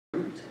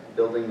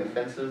Building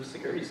Offensive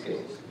Security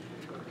Skills.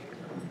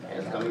 And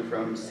it's coming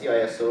from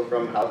CISO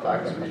from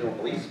Halifax Regional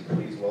Police.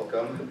 Please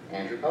welcome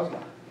Andrew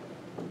Kozma.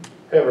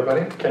 Hey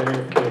everybody, can you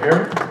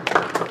hear me?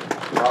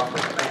 Awesome,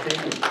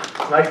 thank you.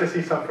 It's nice to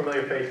see some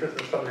familiar faces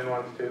and some new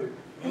ones too.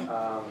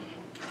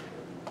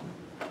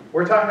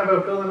 We're talking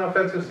about building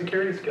offensive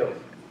security skills.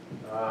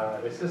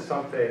 This is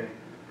something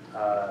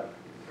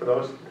for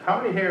those,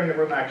 how many here in the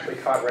room actually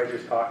caught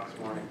Reg's talk this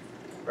morning?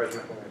 Reg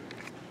McLean.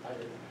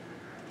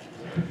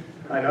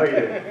 I know you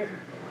did.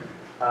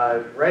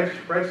 Reg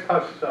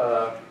touched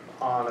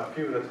on a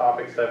few of the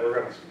topics that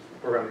we're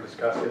going to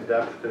discuss in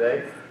depth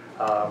today.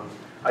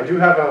 I do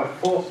have a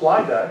full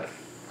slide deck.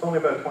 It's only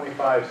about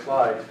 25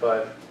 slides,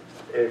 but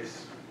I'm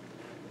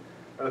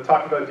going to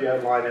talk about the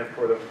outline and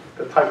for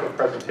the type of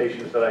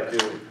presentations that I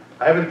do.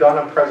 I haven't done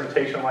a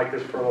presentation like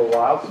this for a little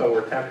while, so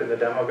we're tempting the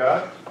demo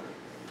guys.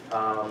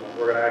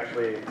 We're going to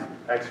actually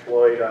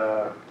exploit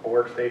a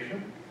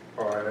workstation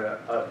or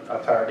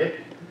a target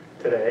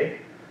today,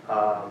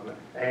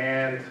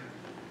 and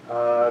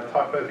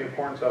talk about the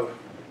importance of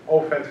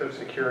offensive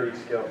security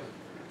skills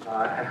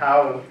and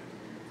how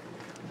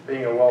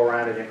being a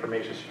well-rounded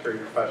information security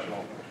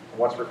professional,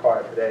 what's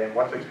required today and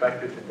what's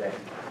expected today.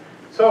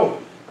 So,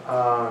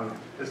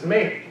 this is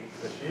me,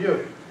 this is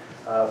you.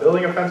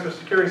 Building offensive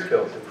security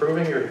skills,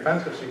 improving your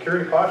defensive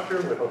security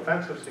posture with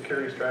offensive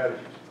security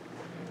strategies.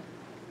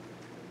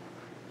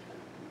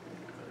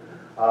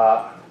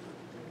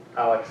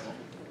 Alex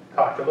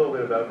talked a little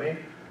bit about me.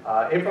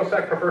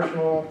 InfoSec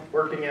professional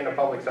working in the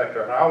public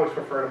sector, and I always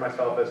refer to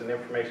myself as an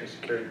information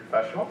security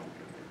professional.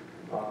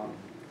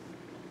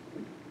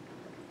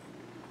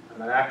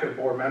 I'm an active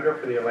board member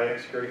for the Atlantic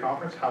Security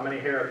Conference. How many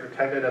here have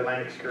attended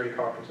Atlantic Security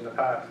Conference in the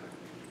past?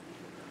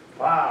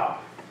 Wow.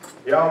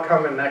 Y'all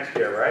coming next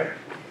year, right?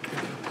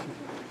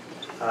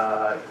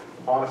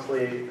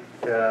 Honestly,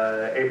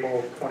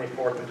 April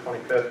 24th and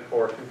 25th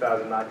for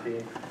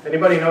 2019.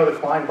 Anybody know the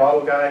Klein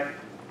bottle guy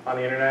on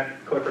the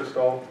internet, Clifford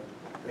Stoll?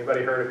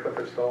 Anybody heard of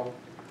Clifford Stoll?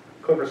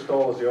 Clifford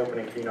Stoll is the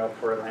opening keynote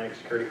for Atlantic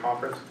Security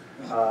Conference.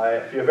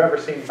 If you've ever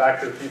seen Back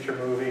to the Future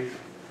movie,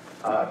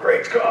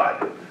 great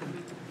Scott!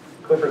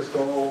 Clifford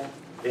Stoll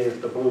is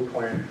the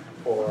blueprint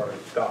for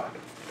Doc.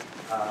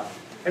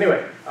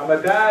 Anyway, I'm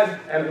a dad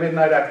and a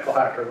midnight ethical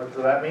hacker. What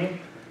does that mean?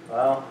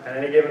 Well, at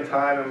any given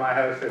time in my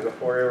house, there's a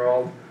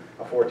 4-year-old,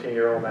 a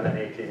 14-year-old, and an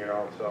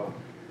 18-year-old. So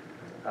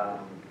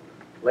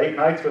late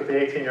nights with the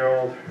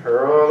 18-year-old,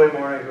 early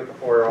mornings with the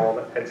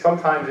 4-year-old, and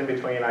sometimes in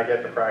between I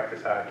get to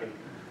practice hacking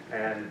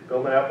and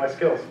building out my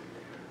skills.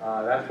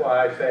 That's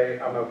why I say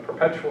I'm a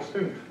perpetual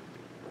student.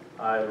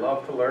 I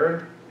love to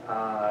learn.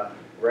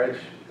 Reg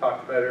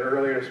talked about it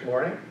earlier this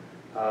morning.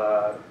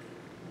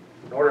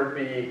 In order to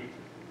be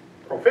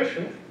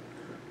proficient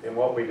in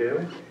what we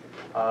do,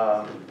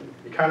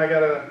 you kind of got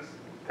to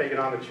take it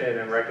on the chin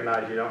and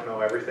recognize you don't know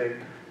everything.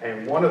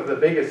 And one of the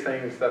biggest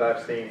things that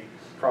I've seen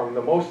from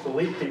the most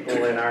elite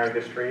people in our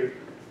industry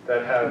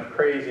that have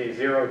crazy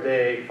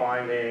zero-day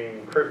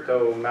finding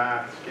crypto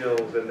math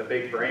skills and the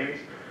big brains,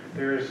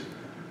 there's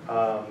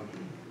a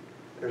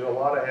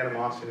lot of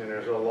animosity and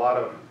there's a lot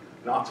of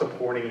not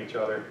supporting each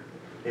other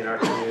in our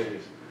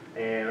communities.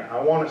 And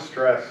I want to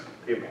stress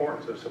the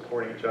importance of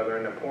supporting each other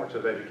and the importance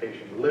of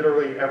education.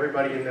 Literally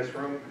everybody in this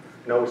room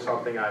knows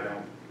something I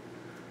don't.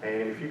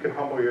 And if you can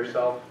humble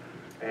yourself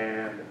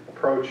and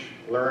approach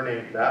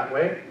learning that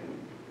way,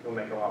 you'll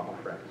make a lot more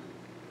friends.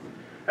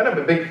 And I'm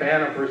a big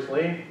fan of Bruce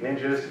Lee,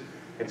 ninjas,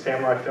 and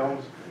samurai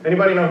films.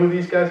 Anybody know who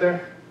these guys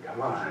are?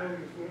 Come on.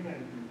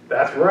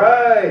 That's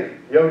right!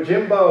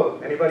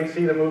 Yojimbo! Anybody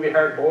see the movie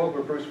Hard Boiled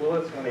with Bruce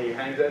Willis when he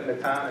hangs out in the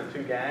town in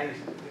 2 gangs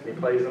and he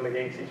plays them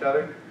against each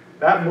other?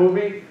 That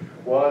movie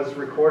was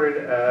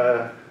recorded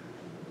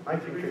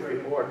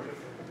 1954.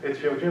 It's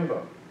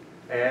Yojimbo.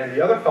 And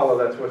the other fellow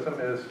that's with him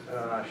is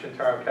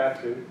Shintaro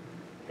Katsu.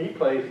 He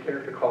plays a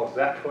character called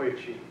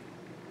Zatoichi.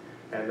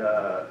 And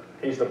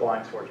he's the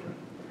blind swordsman.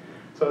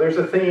 So there's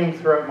a theme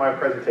throughout my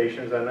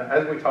presentations, and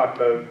as we talk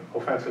about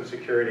offensive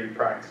security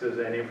practices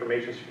and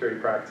information security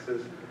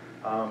practices,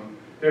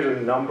 there's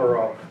a number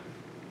of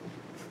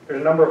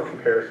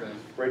comparisons.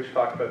 Reg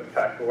talked about the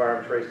tactical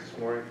arms race this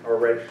morning, or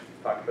Reg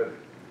talked about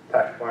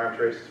tactical arms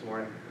race this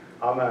morning.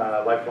 I'm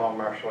a lifelong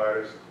martial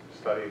artist,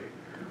 studied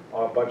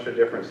a bunch of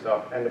different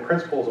stuff, and the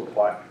principles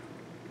apply.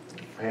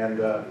 And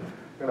I'm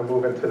going to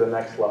move into the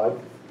next slide.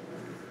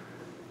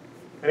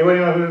 Anybody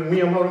know who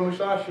Miyamoto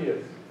Musashi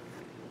is?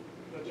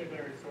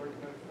 Legendary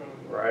swordsman from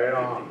right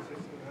on.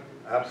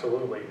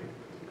 Absolutely.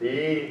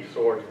 The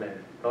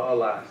swordsman, the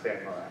last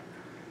samurai.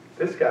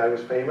 This guy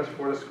was famous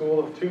for the school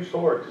of 2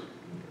 swords.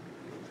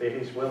 See,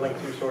 he's wielding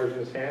 2 swords in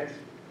his hands.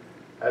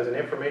 As an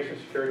information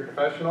security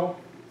professional,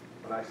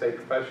 when I say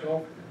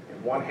professional,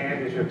 in one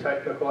hand is your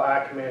technical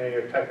acumen and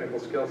your technical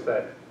skill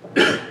set.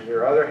 In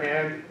your other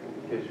hand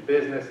is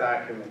business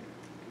acumen.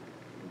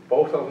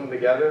 Both of them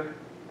together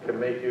can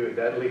make you a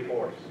deadly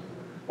force.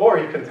 Or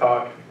you can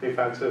talk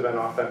defensive and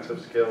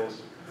offensive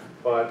skills.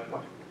 But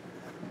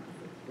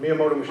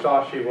Miyamoto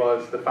Musashi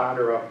was the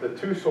founder of the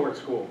 2-sword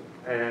school.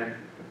 And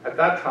at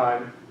that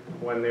time,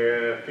 when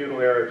the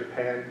feudal era of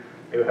Japan,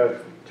 they would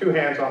have two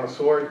hands on a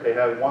sword. They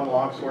had one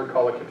long sword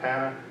called a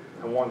katana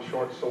and one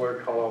short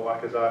sword called a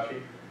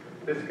wakizashi.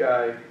 This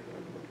guy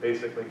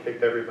basically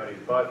kicked everybody's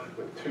butt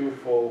with two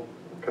full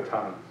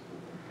katanas.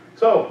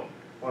 So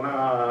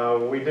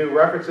when we do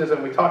references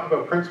and we talk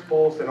about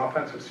principles in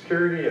offensive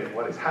security and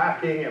what is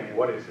hacking and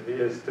what it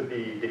is to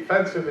be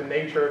defensive in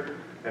nature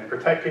and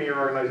protecting your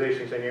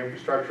organizations and your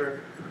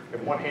infrastructure,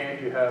 in one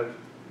hand you have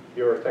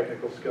your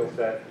technical skill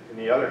set, in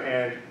the other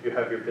hand you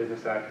have your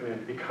business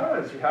acumen,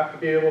 because you have to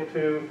be able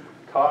to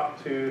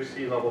talk to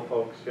C-level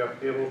folks, you have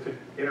to be able to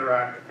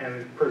interact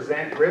and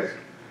present risk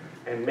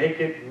and make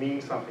it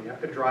mean something. You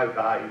have to drive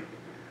value.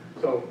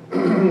 So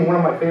one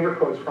of my favorite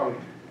quotes from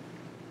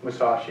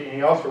Musashi, and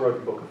he also wrote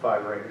the Book of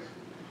Five Rings,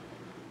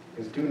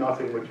 is do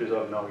nothing which is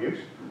of no use.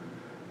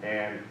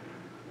 And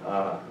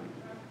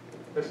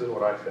this is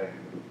what I say.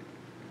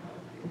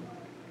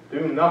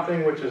 Do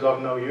nothing which is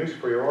of no use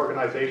for your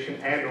organization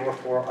and or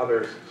for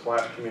others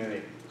 /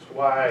 community. That's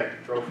why I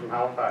drove from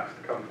Halifax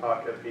to come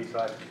talk at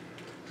BSides.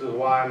 This is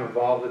why I'm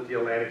involved at the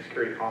Atlantic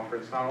Security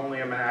Conference. Not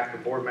only am I an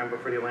active board member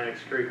for the Atlantic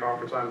Security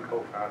Conference, I'm a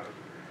co-founder.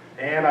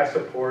 And I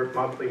support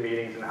monthly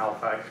meetings in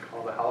Halifax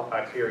called the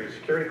Halifax Area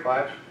Security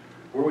Clash,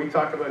 where we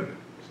talk about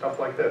stuff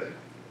like this.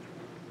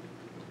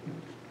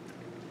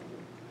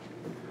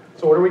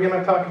 So what are we going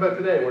to talk about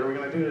today? What are we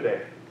going to do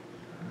today?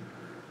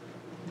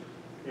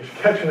 You're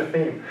catching a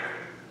theme.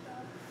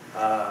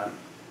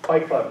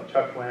 Fight Club,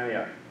 Chuck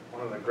Palahniuk,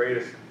 one of the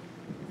greatest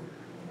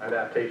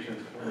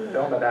adaptations,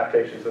 film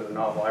adaptations of the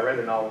novel. I read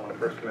the novel when it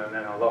first came out, and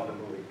then I loved the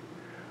movie.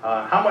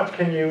 How much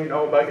can you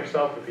know about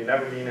yourself if you've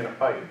never been in a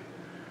fight?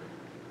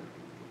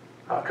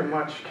 How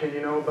much can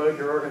you know about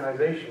your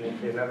organization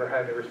if you've never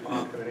had to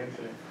respond to an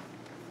incident?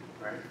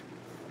 Right?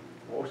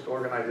 Most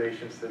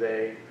organizations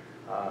today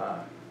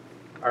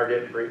are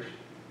getting breached.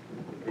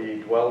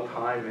 The dwell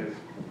time is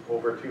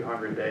over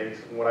 200 days.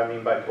 And what I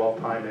mean by dwell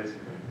time is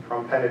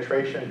from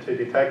penetration to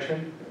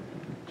detection,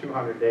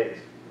 200 days.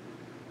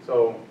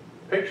 So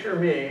picture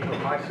me with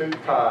my suit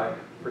and tie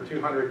for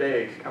 200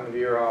 days coming to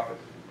your office,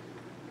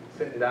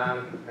 sitting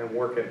down and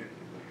working.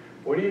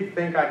 What do you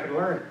think I could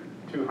learn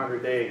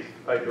 200 days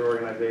about your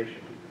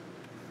organization?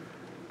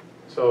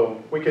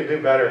 So we could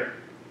do better.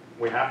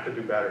 We have to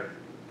do better.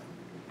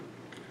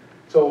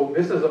 So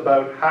this is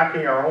about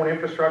hacking our own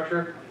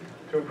infrastructure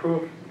to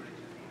improve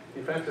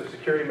defensive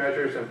security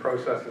measures and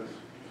processes.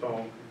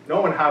 So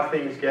knowing how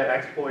things get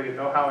exploited,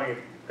 know how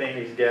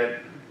things get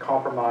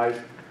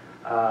compromised,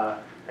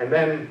 and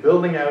then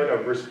building out a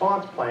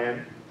response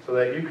plan so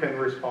that you can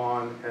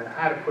respond in an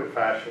adequate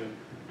fashion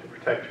to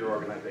protect your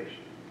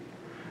organization.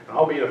 And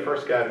I'll be the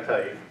first guy to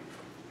tell you,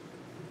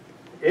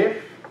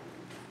 if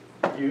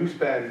you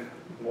spend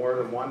more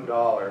than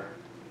 $1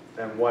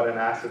 than what an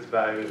asset's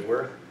value is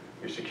worth,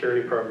 your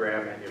security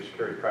program and your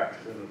security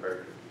practice isn't very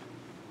good,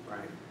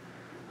 right?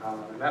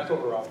 And that's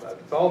what we're all about.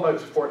 It's all about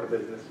supporting the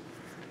business.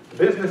 The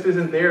business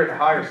isn't there to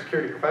hire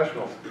security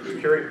professionals.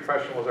 Security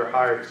professionals are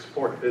hired to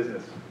support the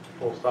business,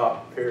 full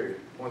stop, period.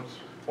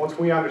 Once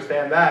we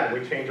understand that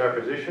and we change our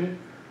position,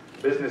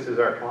 business is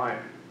our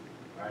client,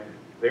 right?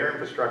 Their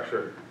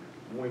infrastructure.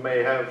 We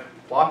may have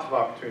lots of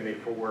opportunity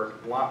for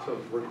work, lots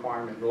of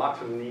requirement,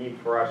 lots of need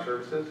for our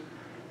services.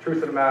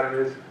 Truth of the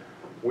matter is,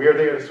 we are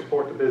there to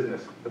support the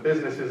business. The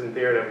business isn't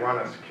there to run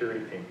a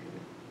security team.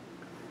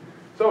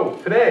 So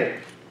today,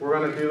 we're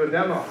going to do a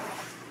demo.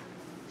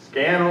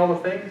 Scan all the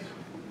things,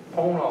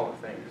 pwn all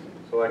the things.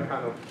 So I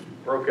kind of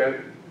broke out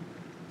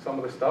some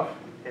of the stuff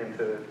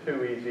into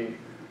 2 easy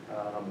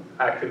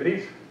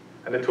activities.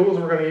 And the tools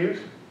we're going to use,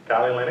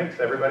 Kali Linux.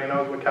 Everybody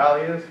knows what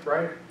Kali is,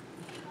 right?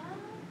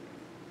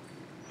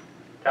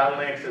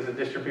 Kali Linux is a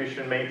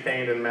distribution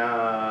maintained and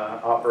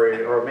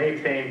operated, or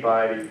maintained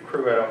by the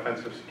crew at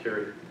Offensive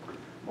Security.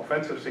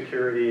 Offensive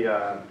Security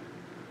are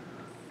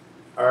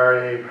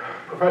a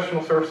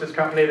professional services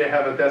company. They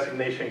have a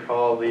designation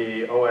called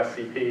the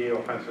OSCP,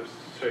 Offensive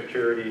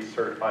Security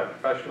Certified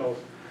Professionals.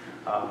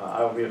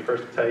 I will be the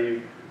first to tell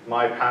you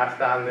my path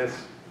down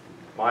this,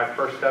 my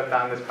first step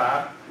down this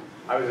path.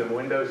 I was a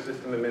Windows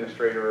System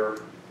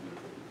Administrator,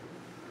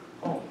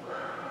 10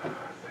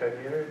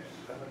 years,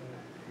 7,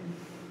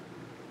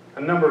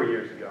 8, a number of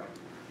years ago.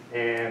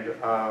 And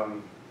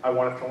I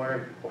wanted to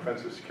learn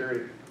offensive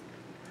security.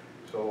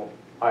 So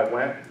I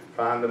went,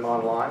 found them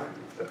online,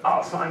 said,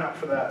 I'll sign up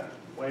for that.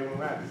 Away we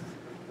went.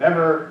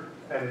 Never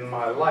in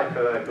my life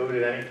have I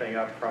booted anything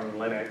up from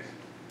Linux,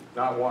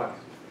 not once.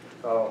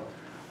 So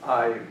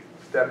I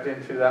stepped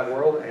into that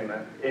world and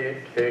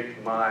it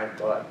kicked my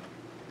butt.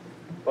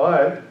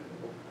 But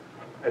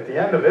at the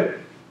end of it,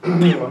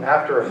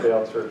 after a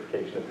failed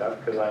certification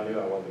attempt, because I knew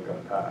I wasn't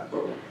going to pass,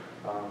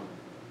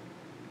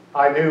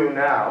 I knew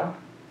now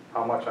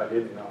how much I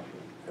didn't know.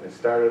 And it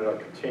started a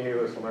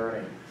continuous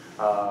learning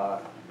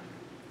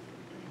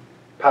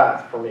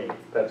path for me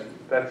that's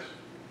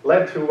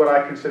led to what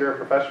I consider a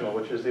professional,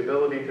 which is the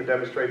ability to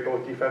demonstrate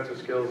both defensive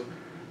skills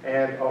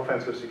and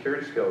offensive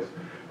security skills.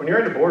 When you're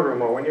in the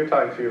boardroom or when you're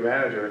talking to your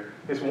manager,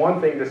 it's one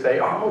thing to say,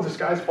 oh, this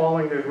guy's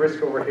falling, there's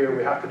risk over here,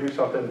 we have to do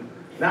something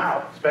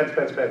Now, spend,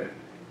 spend, spend.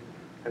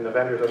 And the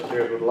vendors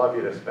upstairs would love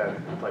you to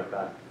spend like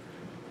that.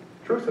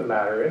 Truth of the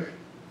matter is,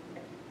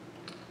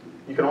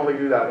 you can only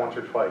do that once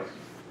or twice.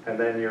 And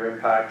then your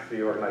impact to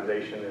the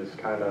organization is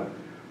kind of,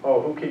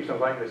 oh, who keeps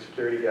inviting the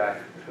security guy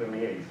to the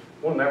meetings?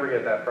 We'll never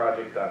get that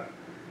project done.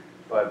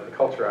 But the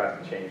culture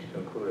has to change to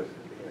include us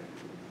at the beginning.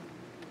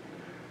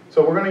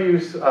 So we're going to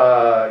use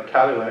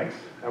Kali Linux,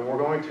 and we're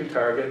going to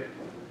target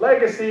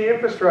legacy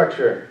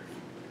infrastructure,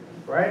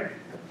 right?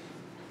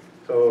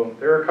 So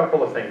there are a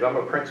couple of things. I'm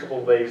a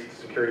principle-based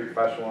security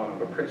professional, and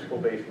I'm a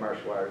principle-based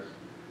martial artist.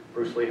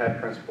 Bruce Lee had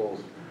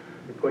principles.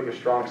 You put your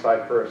strong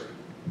side first,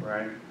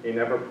 right? He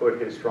never put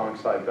his strong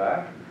side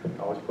back.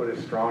 Always put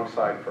his strong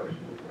side first.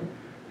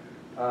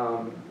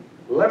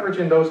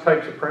 Leveraging those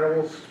types of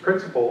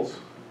principles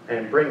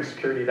and bring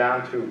security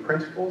down to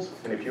principles.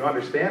 And if you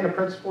understand the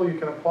principle, you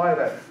can apply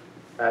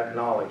that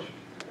knowledge.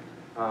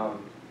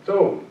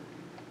 So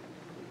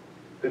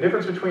the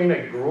difference between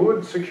a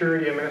good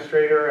security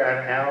administrator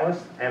and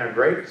analyst and a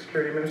great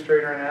security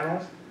administrator and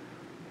analyst,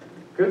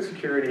 good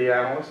security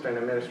analyst and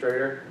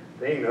administrator,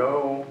 they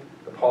know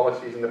the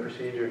policies and the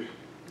procedures.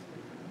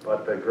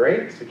 But the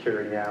great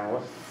security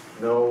analyst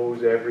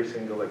knows every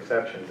single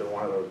exception to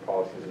one of those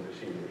policies and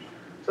procedures.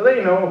 So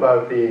they know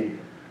about the,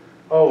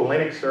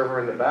 Linux server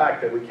in the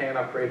back that we can't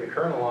upgrade the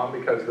kernel on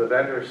because the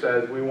vendor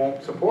says we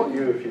won't support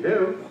you if you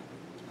do,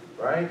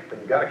 right?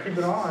 But you got to keep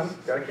it on, you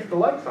got to keep the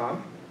lights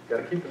on, you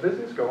got to keep the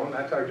business going,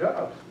 that's our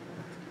jobs.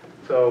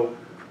 So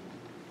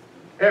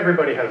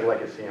everybody has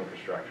legacy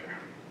infrastructure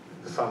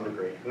to some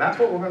degree, and that's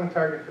what we're going to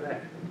target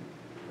today.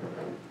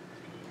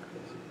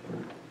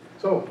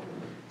 So,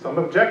 some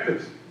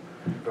objectives.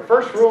 The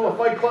first rule of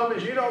Fight Club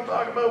is you don't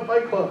talk about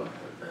Fight Club.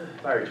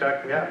 Sorry,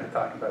 Chuck, we have to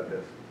talk about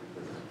this.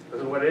 This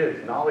is what it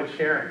is, knowledge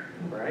sharing,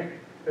 right?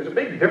 There's a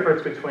big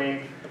difference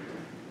between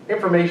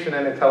information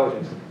and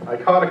intelligence. I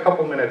caught a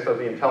couple minutes of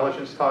the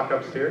intelligence talk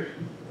upstairs.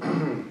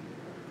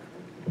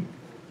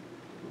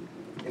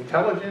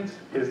 Intelligence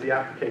is the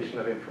application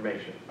of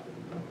information,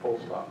 full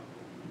stop.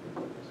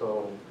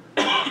 So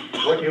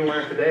what you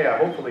learned today,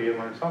 hopefully you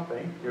learned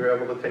something. You're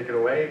able to take it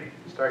away,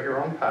 start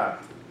your own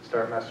path,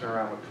 start messing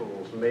around with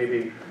tools,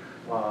 maybe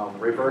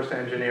reverse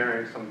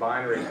engineering some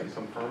binaries and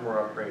some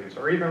firmware upgrades,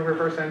 or even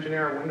reverse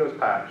engineer a Windows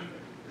patch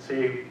to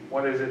see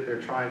what is it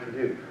they're trying to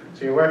do.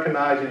 So you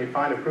recognize and you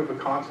find a proof of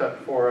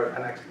concept for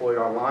an exploit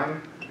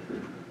online,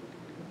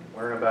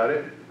 learn about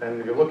it,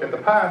 then you look at the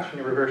patch and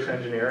you reverse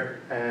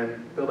engineer it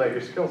and build out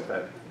your skill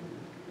set.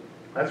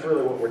 That's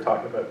really what we're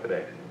talking about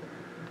today.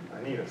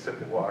 I need a sip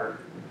of water.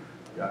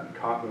 Got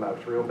cotton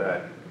mouth real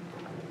bad.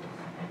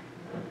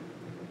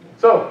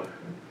 So,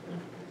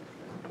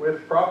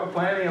 with proper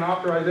planning and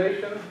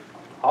authorization,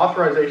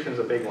 authorization is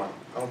a big one.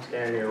 Don't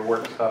scan your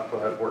work stuff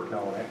without work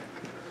knowing it,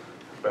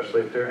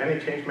 especially if there are any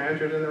change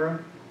managers in the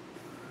room.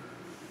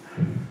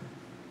 I'm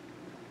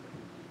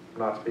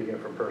not speaking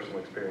from personal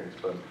experience,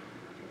 but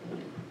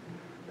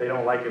they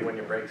don't like it when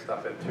you break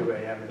stuff at 2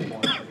 a.m. in the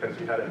morning because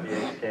you had a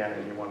DA scan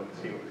and you wanted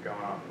to see what was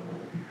going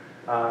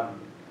on.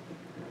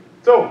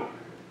 So,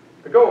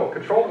 the goal,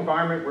 controlled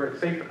environment where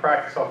it's safe to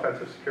practice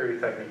offensive security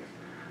techniques.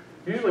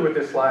 Usually with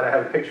this slide, I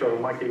have a picture of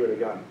a monkey with a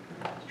gun.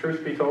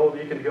 Truth be told,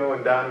 you can go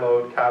and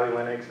download Kali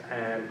Linux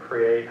and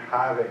create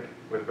havoc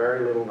with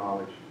very little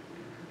knowledge.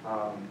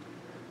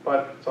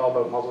 But it's all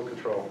about muzzle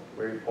control,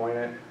 where you point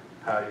it,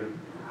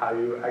 how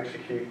you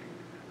execute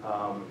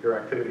your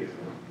activities.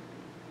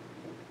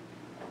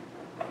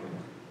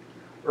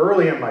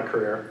 Early in my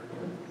career,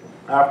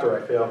 after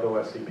I failed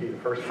OSCP the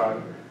first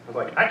time, I was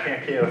like, I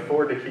can't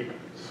afford to keep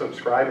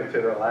subscribing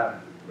to their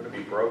lab. I'm going to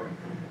be broken.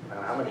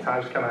 How many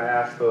times can I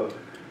ask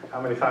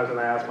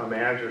my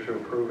manager to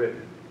approve it?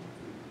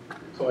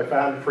 So I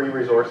found free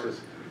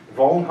resources.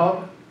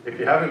 VulnHub, if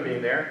you haven't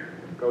been there,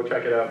 go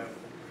check it out.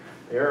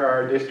 There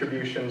are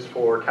distributions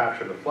for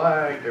capture the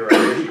flag. There are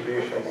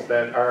distributions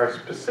that are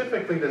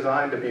specifically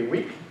designed to be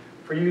weak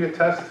for you to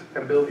test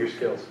and build your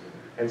skills.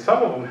 And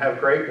some of them have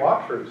great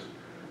walkthroughs.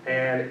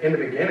 And in the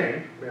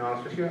beginning, to be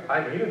honest with you,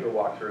 I needed the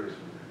walkthroughs.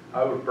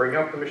 I would bring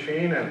up the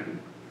machine,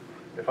 and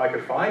if I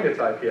could find its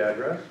IP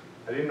address,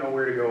 I didn't know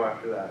where to go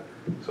after that.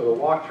 So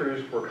the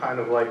walkthroughs were kind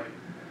of like,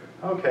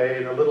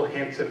 okay, the little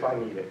hints if I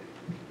need it.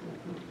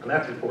 And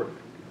that's important.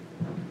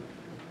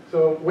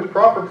 So with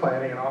proper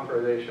planning and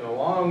authorization,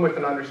 along with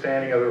an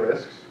understanding of the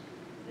risks,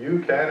 you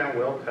can and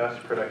will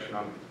test protection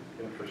on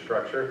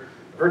infrastructure.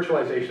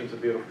 Virtualization is a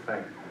beautiful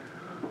thing.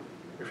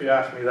 If you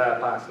asked me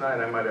that last night,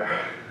 I might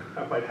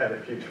have had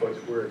a few choice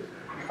words.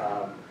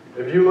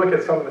 If you look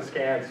at some of the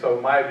scans,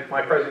 so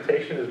my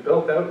presentation is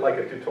built out like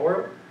a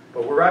tutorial,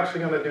 but we're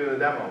actually going to do the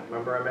demo.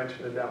 Remember I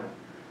mentioned the demo.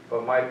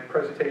 But my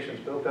presentation is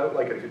built out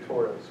like a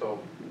tutorial, so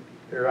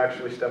they're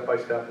actually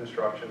step-by-step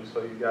instructions,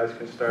 so you guys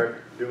can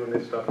start doing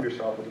this stuff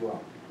yourself as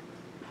well.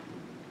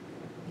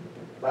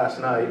 Last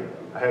night,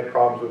 I had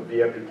problems with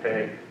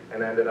VMDK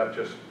and ended up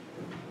just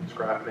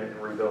scrapping it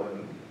and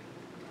rebuilding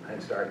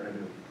and starting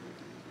anew.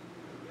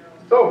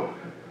 So,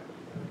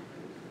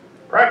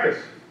 practice.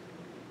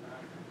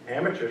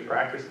 Amateurs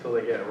practice till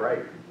they get it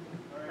right.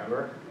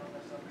 Remember?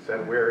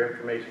 said we're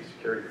information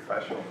security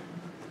professionals.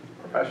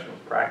 Professionals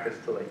practice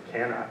till they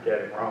cannot get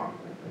it wrong.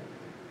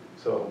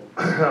 So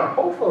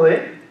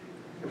hopefully,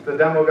 if the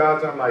demo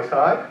god's on my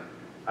side,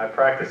 I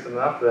practiced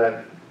enough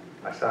that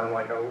I sound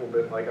like a little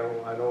bit like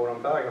I know what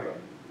I'm talking about.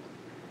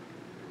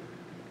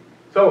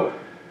 So,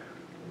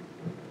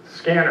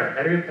 scanner.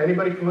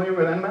 Anybody familiar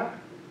with Nmap?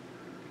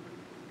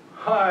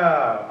 Hi,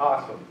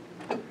 awesome.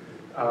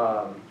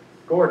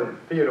 Gordon,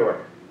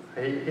 Theodore.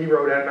 He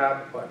wrote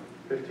Nmap, what,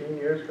 15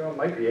 years ago?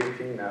 Might be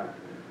 18 now.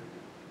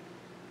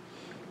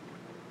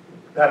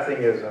 That thing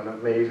is an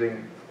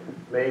amazing,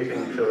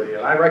 amazing utility.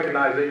 And I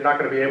recognize that you're not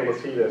going to be able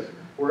to see this.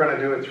 We're going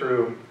to do it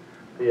through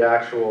the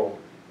actual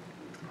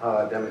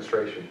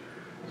demonstration.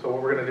 So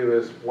what we're going to do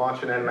is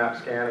launch an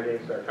Nmap scan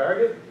against our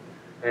target.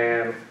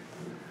 And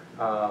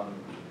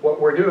what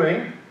we're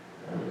doing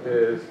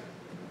is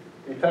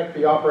detect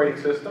the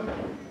operating system.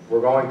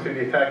 We're going to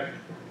detect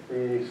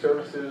the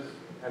services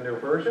and their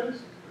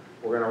versions.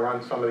 We're going to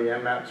run some of the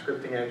Nmap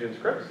scripting engine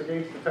scripts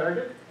against the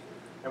target.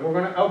 And we're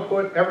going to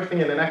output everything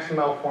in an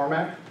XML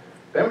format.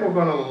 Then we're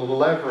going to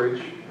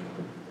leverage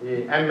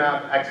the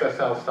Nmap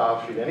XSL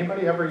style sheet.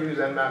 Anybody ever use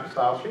Nmap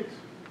style sheets?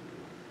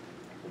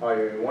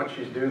 Once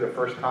you do the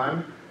first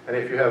time, and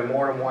if you have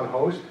more than one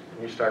host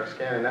and you start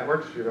scanning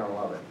networks, you're going to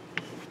love it.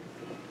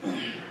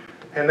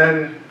 And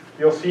then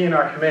you'll see in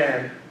our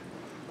command,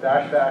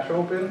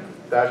 --open,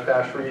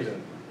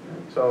 --reason.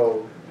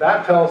 So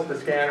that tells the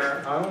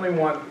scanner, I only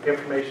want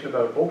information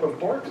about open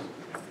ports,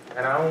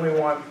 and I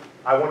want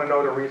to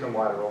know the reason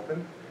why they're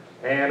open,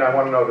 and I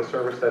want to know the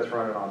service that's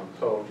running on them.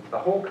 So the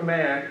whole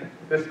command,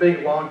 this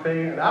big long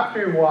thing, and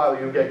after a while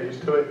you get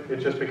used to it, it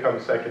just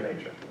becomes second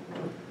nature.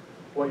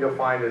 What you'll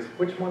find is,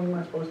 which one am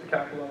I supposed to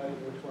capitalize,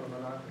 which one am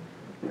I not?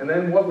 And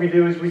then what we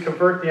do is we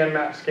convert the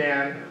Nmap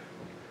scan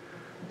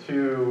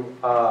to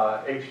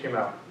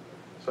HTML,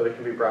 so they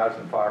can be browsed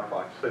in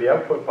Firefox. So the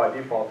output by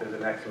default is in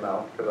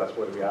XML, because that's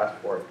what we asked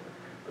for.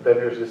 But then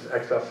there's this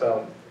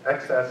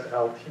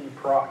XSLT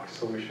proc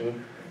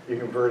solution. You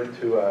convert it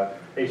to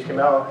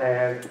HTML,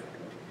 and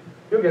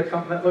you'll get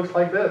something that looks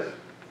like this.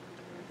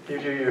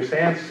 Gives you your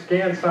scan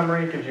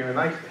summary, gives you a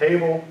nice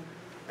table,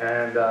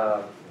 and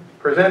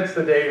presents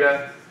the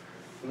data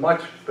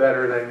much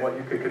better than what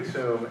you could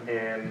consume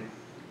in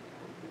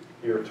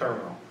your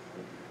terminal.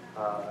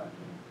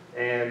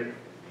 And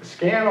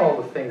scan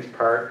all the things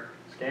part,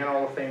 scan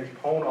all the things,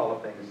 pwn all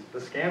the things. The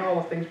scan all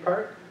the things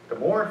part, the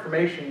more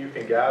information you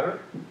can gather,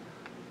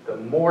 the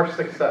more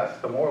success,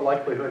 the more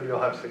likelihood you'll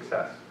have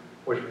success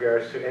with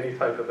regards to any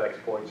type of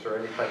exploits or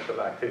any type of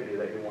activity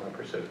that you want to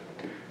pursue.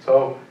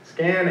 So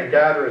scan and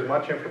gather as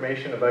much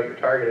information about your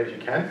target as you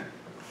can.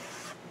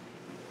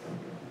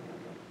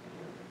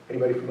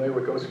 Anybody familiar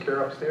with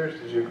GoSecure upstairs?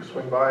 Did you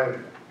swing by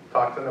and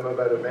talk to them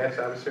about advanced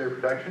adversary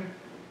protection?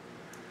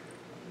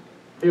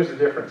 Here's the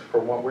difference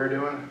from what we're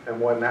doing and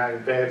what an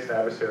advanced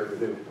adversary would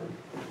do.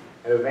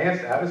 An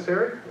advanced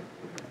adversary,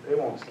 they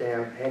won't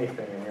scan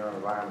anything in your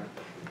environment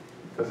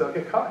because they'll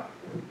get caught.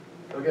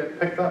 They'll get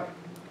picked up.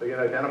 They'll get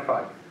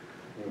identified.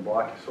 You can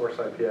block your source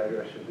IP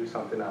address, you do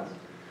something else.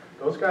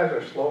 Those guys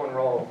are slow and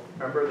roll.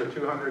 Remember the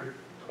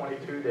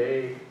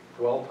 222-day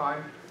dwell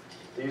time?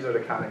 These are the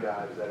kind of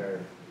guys that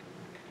are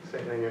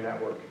sitting in your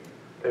network.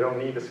 They don't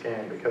need to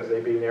scan because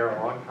they've been there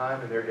a long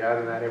time and they're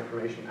gathering that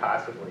information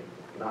passively,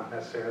 not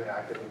necessarily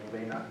actively. You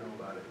may not know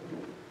about it.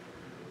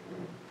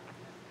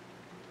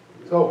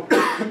 So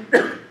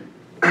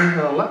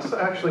let's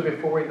actually,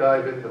 before we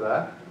dive into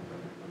that,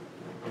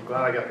 I'm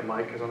glad I got the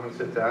mic because I'm going to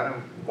sit down.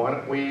 And why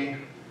don't we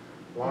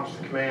launch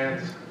the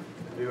commands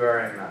to do our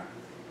Nmap.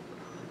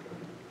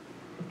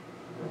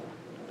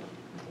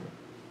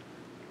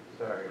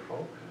 Sorry,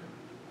 folks.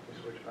 We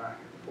switch back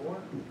and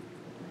forth.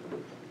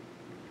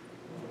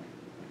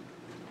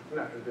 I'm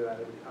not going to do that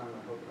every time, I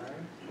hope, right?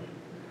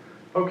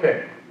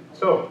 Okay,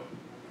 so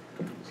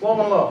slow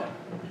and low.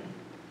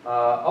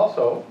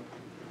 Also,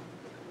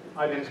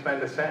 I didn't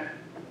spend a cent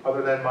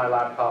other than my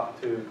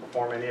laptop to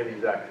perform any of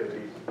these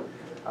activities.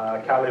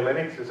 Kali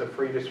Linux is a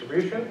free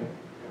distribution.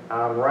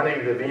 I'm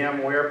running the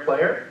VMware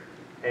player,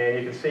 and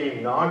you can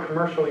see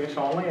non-commercial use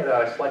only, that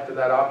I selected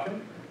that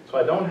option. So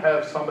I don't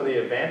have some of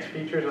the advanced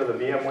features of the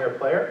VMware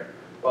player,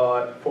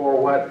 but for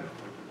what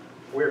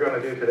we're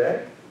going to do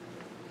today,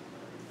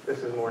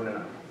 this is more than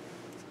enough.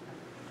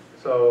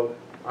 So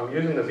I'm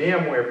using the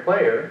VMware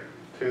player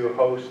to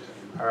host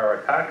our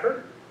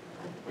attacker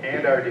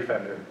and our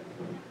defender.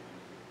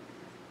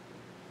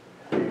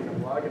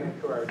 I'm logging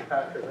into our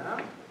attacker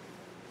now.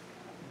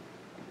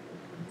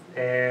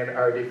 And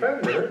our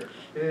defender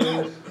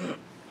is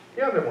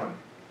the other one,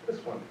 this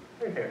one,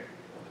 right here,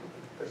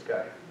 this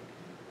guy.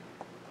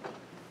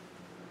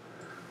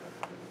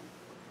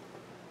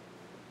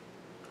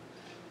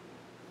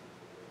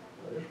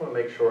 I just want to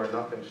make sure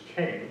nothing's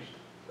changed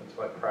since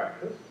I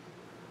practiced.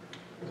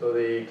 So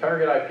the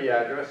target IP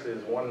address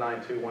is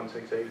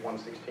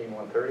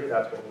 192.168.116.130.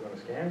 That's what we're going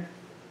to scan.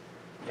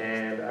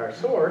 And our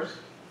source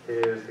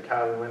is the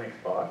Kali Linux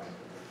box.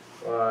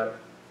 But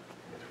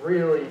it's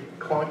really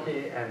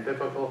clunky and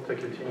difficult to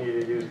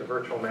continue to use the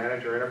virtual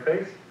manager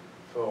interface.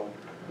 So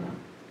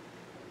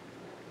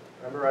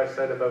Remember I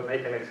said about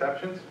making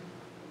exceptions?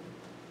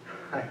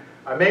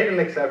 I made an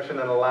exception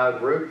and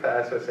allowed root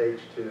to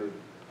SSH to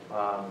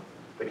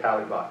the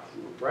Kali bots,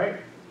 right?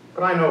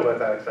 But I know about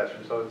that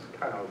exception, so it's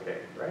kind of okay,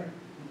 right?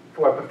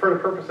 For the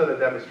purpose of the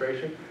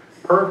demonstration,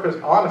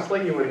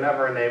 honestly, you would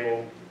never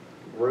enable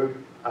root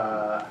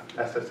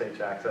SSH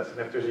access. And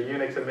if there's a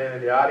Unix admin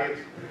in the audience,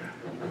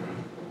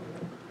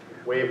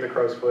 wave the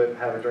crow's foot and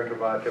have a drink of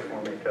vodka for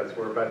me, because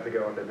we're about to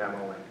go into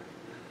demo land.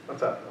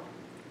 What's up, Phil?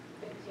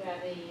 But you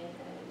have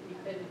you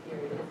could in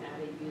theory just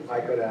add a user.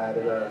 I could add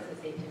it up.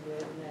 SSH into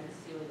it and then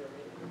seal the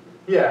root.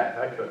 Yeah,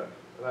 I could have.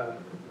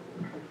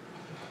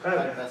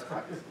 That's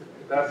correct.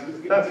 That's best I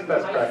used to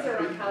practice.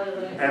 run Kali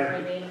Linux And- for my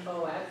main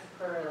OS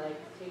for like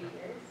 2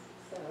 years,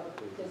 so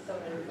just so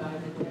everybody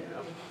into it.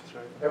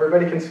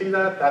 Everybody can see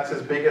that? That's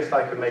as big as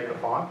I could make the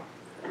font.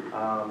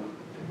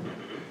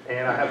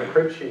 And I have a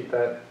crib sheet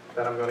that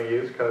I'm going to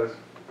use because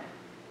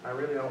I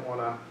really don't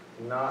want to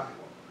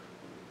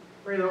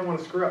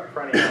screw up in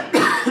front of you.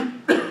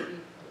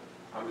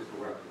 I'm just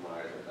aware of my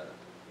eyes at that.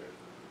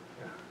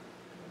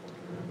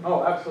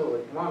 Oh,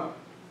 absolutely. Come on up.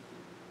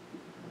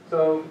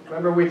 So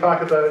remember we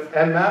talked about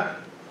Nmap.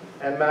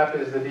 Nmap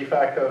is the de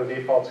facto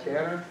default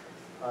scanner.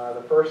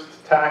 The first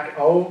TAC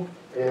O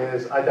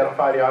is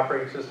identify the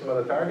operating system of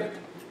the target.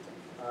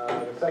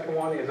 The second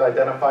one is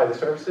identify the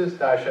services,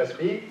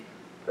 -SV.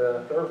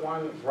 The third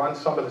one runs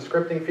some of the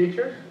scripting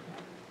features.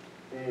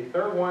 The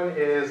third one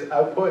is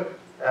output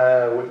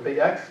with big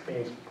X,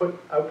 means put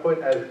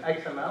output as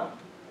XML.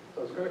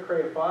 So it's going to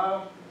create a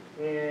file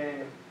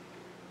in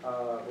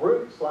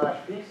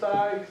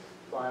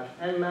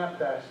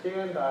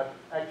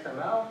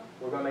root/bsides/nmap-scan.xml.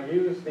 We're going to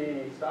use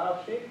the style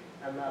sheet,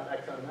 nmap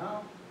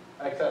XML,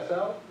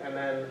 XSL, and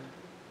then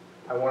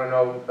I want to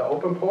know the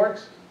open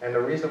ports and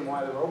the reason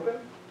why they're open,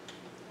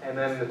 and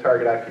then the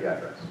target IP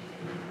address.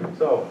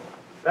 So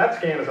that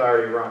scan is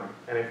already run,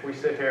 and if we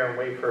sit here and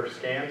wait for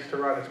scans to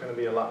run, it's going to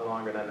be a lot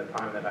longer than the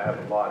time that I have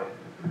allotted.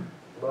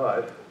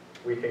 But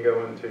we can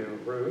go into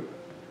root,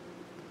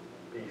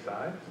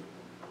 BSides,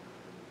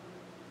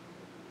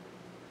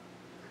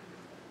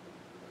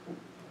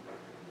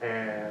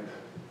 and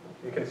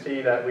you can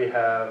see that we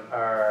have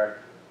our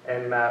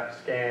nmap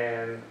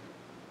scan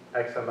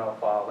XML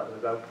file that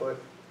was output.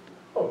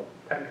 Oh,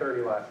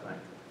 10:30 last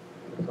night.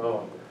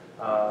 So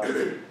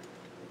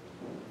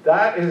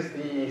that is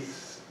the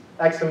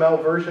XML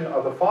version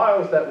of the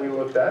files that we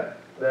looked at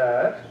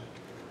that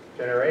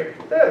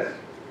generate this.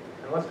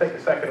 And let's take a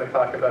second to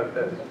talk about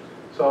this.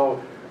 So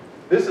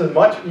this is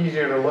much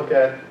easier to look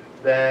at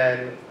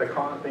than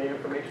the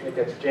information that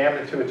gets jammed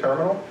into a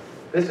terminal.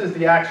 This is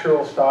the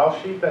actual style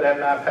sheet that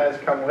Nmap has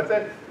come with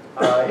it.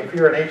 If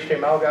you're an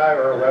HTML guy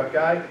or a web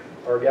guy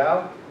or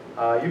gal,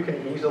 you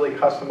can easily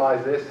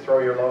customize this, throw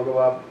your logo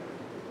up,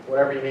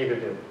 whatever you need to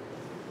do.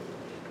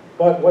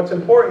 But what's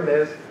important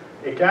is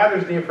it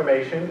gathers the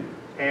information,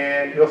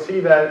 and you'll see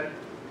that,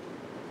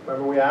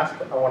 remember we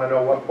asked, I want to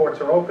know what ports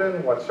are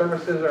open, what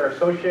services are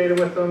associated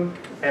with them,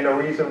 and a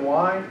reason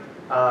why.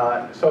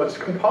 So it's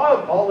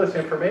compiled all this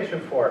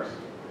information for us.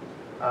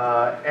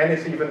 And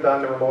it's even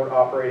done the remote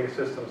operating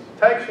systems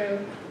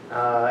detection.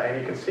 And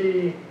you can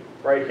see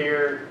right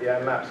here the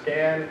Nmap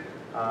scan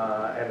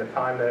and the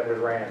time that it was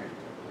ran.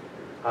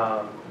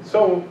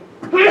 So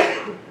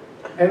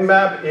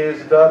Nmap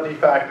is the de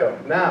facto.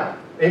 Now,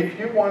 if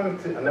you wanted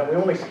to, and then we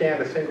only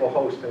scanned a single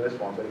host in this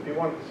one, but if you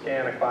wanted to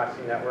scan a Class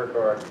C network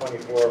or a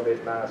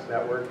 24-bit mass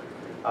network,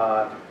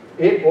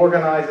 it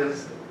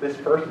organizes this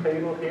first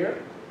table here.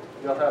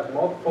 You'll have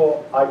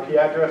multiple IP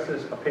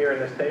addresses appear in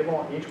this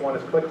table. Each one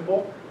is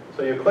clickable.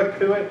 So you click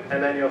to it,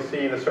 and then you'll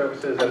see the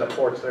services and the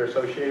ports that are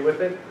associated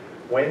with it.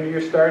 When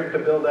you're starting to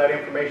build that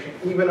information,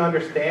 even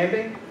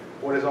understanding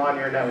what is on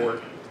your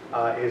network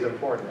is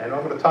important. And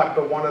I'm going to talk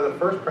about one of the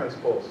first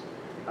principles,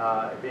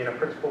 being a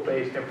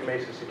principle-based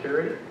information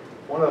security.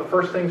 One of the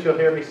first things you'll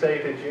hear me say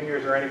to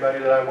juniors or anybody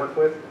that I work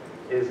with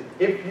is,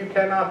 if you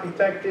cannot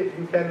detect it,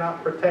 you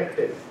cannot protect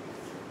it.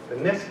 The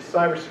NIST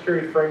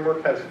cybersecurity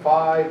framework has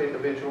 5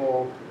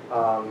 individual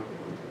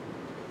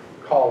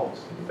columns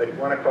that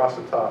run across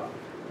the top.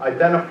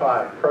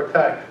 Identify,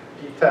 protect,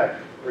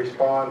 detect,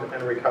 respond,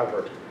 and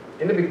recover.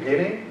 In the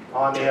beginning,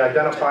 on the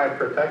identify and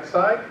protect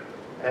side,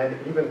 and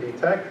even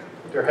detect,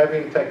 they're heavy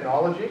in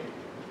technology.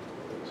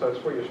 So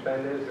that's where your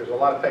spend is. There's a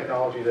lot of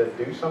technology that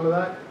do some of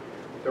that.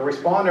 The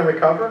respond and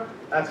recover,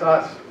 that's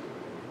us.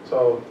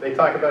 So they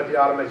talk about the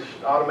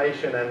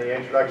automation and the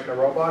introduction of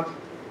robots.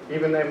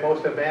 Even the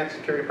most advanced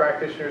security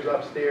practitioners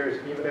upstairs,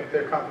 even if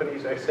their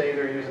companies, they say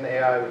they're using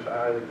AI, which I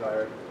highly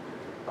desire,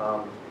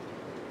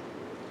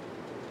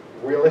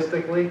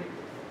 realistically,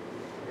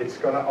 it's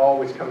going to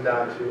always come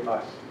down to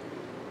us.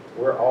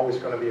 We're always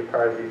going to be a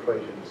part of the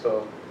equation.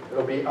 So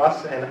it'll be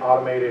us and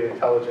automated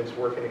intelligence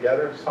working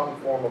together, some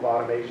form of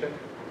automation.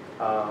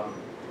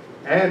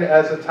 And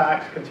as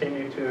attacks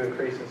continue to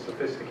increase in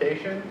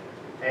sophistication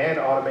and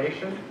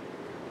automation,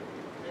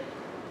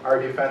 our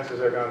defenses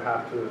are going to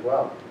have to as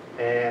well.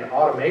 And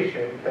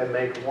automation can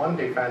make one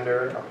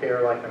defender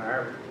appear like an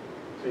army.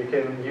 So you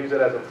can use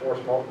it as a force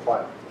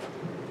multiplier.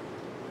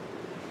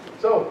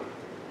 So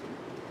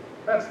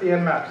that's the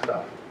Nmap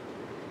stuff.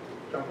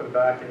 Jumping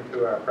back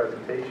into our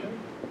presentation.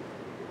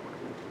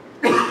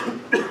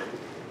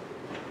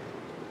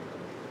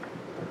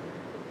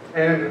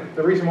 And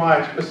the reason why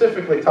I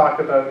specifically talked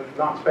about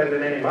not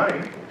spending any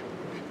money,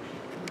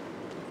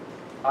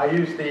 I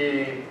use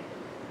the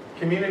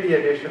community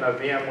edition of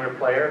VMware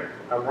Player.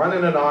 I'm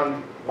running it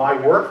on my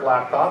work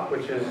laptop,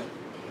 which is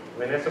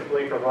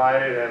municipally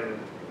provided, and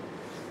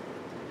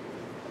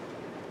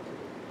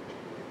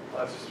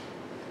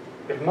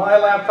if my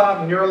laptop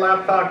and your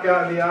laptop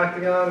got the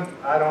Octagon,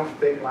 I don't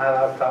think my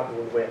laptop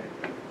will win.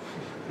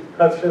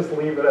 Let's just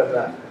leave it at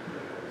that.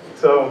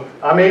 So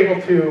I'm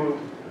able to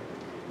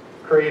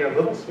create a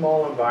little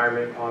small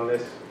environment on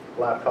this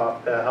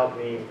laptop to help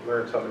me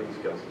learn some of these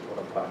skills, is what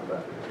I'm talking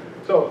about.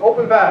 So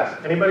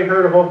OpenVAS, anybody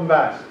heard of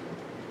OpenVAS?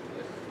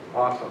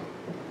 Awesome.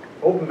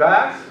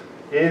 OpenVAS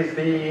is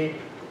the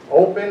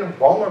Open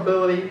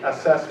Vulnerability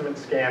Assessment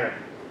Scanner.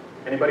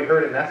 Anybody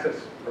heard of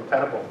Nessus from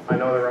Tenable? I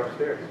know they're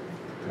upstairs.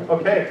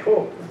 Okay,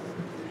 cool.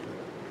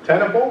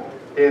 Tenable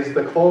is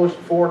the closed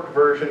fork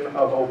version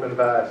of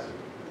OpenVAS,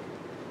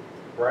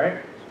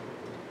 right?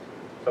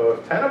 So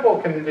if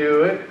Tenable can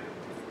do it,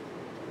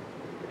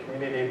 the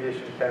Community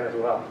Edition can as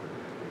well.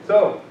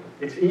 So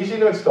it's easy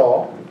to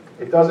install.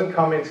 It doesn't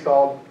come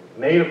installed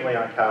natively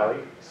on Kali.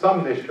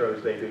 Some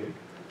distros they do.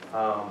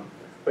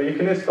 But you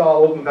can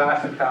install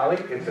OpenVAS in Kali.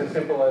 It's as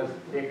simple as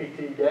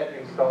apt get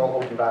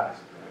install OpenVAS.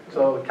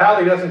 So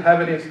Kali doesn't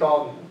have it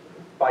installed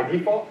by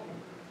default,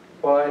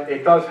 but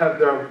it does have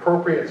the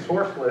appropriate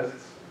source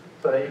lists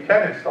so that you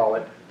can install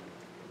it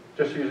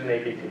just using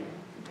apt.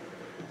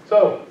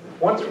 So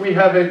once we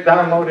have it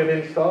downloaded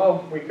and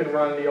installed, we can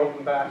run the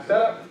OpenVAS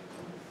setup,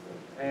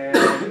 and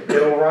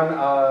it'll run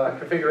a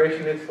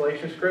configuration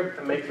installation script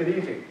that makes it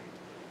easy.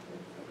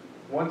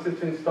 Once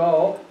it's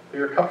installed,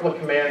 there are a couple of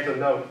commands of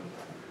note.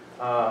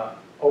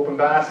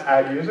 OpenVAS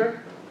add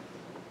user.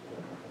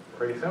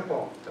 Pretty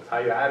simple. That's how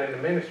you add an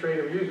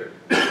administrative user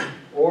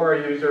or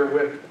a user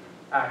with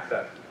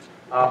access.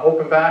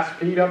 OpenVAS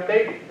feed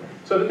update.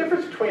 So the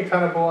difference between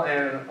Tenable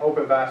and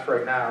OpenVAS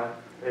right now,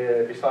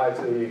 besides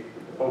the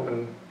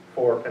open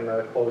fork and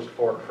the closed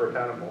fork for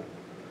Tenable,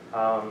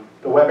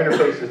 the web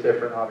interface is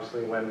different.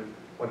 Obviously, when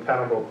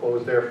Tenable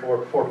closed their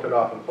fork, forked it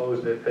off and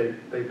closed it,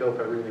 they built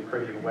a really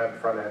pretty web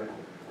front end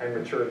and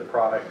matured the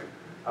product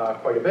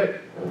quite a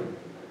bit.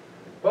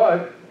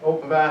 But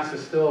OpenVAS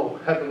is still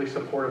heavily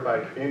supported by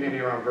the community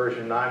around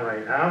version 9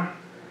 right now.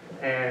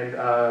 And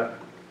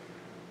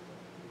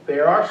they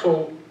are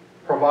also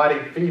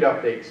providing feed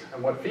updates.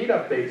 And what feed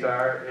updates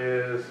are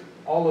is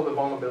all of the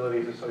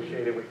vulnerabilities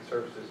associated with the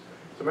services.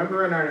 So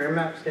remember in our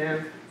Nmap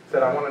scan,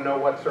 said I want to know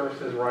what service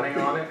is running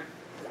on it.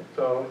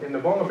 So in the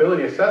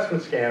vulnerability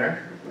assessment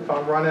scanner, if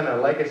I'm running a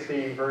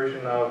legacy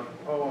version of,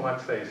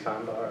 let's say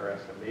Samba or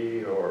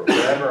SME or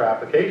whatever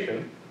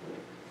application,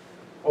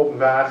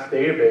 OpenVAS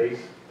database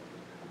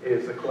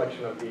is a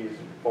collection of these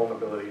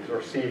vulnerabilities,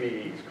 or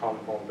CVEs,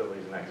 common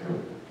vulnerabilities and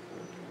exploits.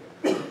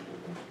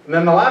 And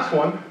then the last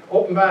one,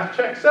 OpenVAS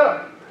check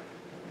setup.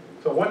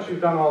 So once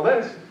you've done all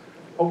this,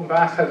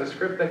 OpenVAS has a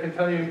script that can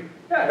tell you,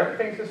 yeah,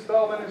 everything's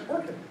installed and it's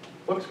working.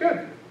 Looks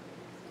good.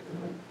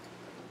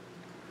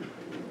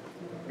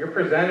 You're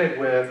presented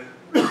with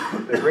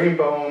the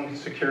Greenbone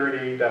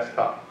security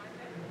desktop.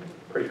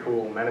 Pretty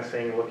cool,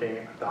 menacing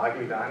looking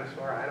doggy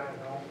dinosaur, I don't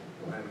know.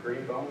 And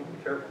Greenbone,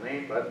 careful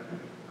name, but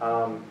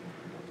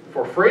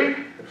for free,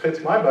 it fits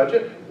my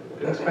budget.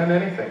 Didn't spend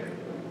anything.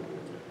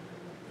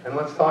 And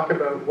let's talk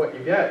about what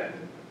you get.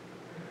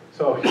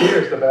 So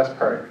here's the best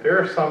part. There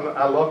are some,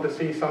 I love to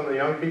see some of the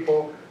young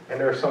people, and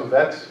there are some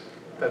vets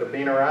that have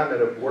been around that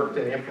have worked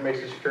in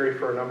information security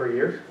for a number of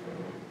years.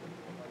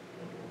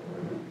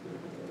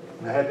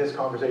 And I had this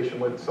conversation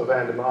with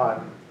Sylvain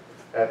Demod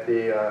at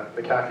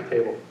the cafe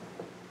table.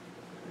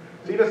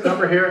 See this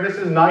number here? This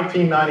is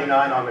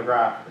 1999 on the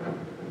graph.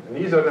 And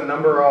these are the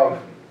number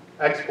of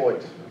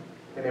exploits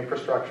in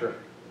infrastructure.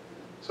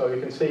 So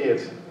you can see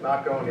it's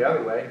not going the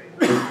other way,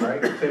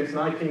 right? Since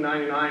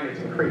 1999,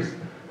 it's increased.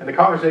 And the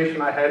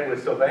conversation I had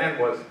with Sylvain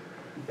was,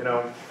 you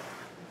know,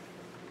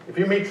 if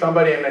you meet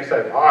somebody and they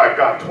say, oh, I've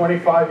got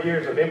 25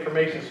 years of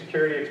information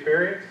security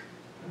experience,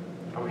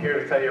 I'm here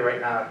to tell you right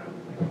now,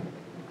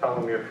 tell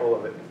them you're full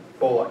of it.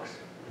 Bullocks.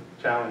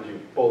 Challenge you.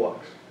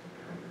 Bullocks.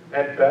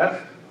 At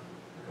best,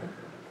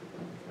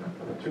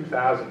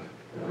 2,000.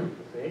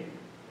 See?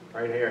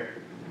 Right here.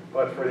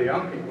 But for the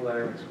young people that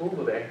are in school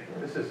today,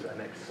 this is an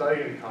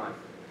exciting time.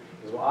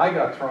 Because I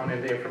got thrown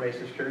into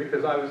information security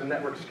because I was a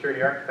network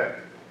security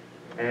architect.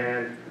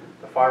 And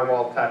the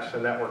firewall attached to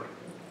the network.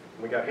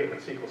 We got hit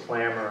with SQL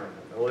Slammer,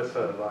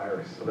 Melissa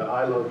virus, so the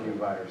I love you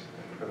virus,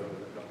 for those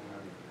that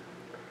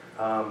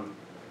don't know.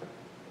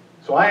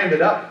 So I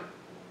ended up,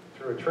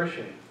 through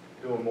attrition,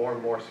 doing more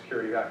and more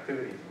security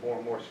activities, more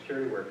and more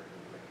security work.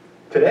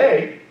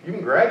 Today, you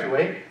can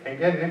graduate and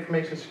get an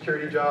information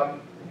security job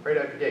right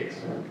out the gates.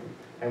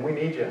 And we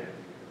need you.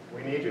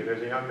 We need you.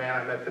 There's a young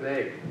man I met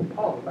today,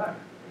 Paul in the back.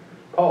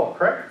 Paul,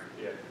 correct?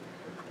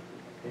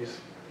 Yeah.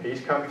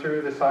 He's come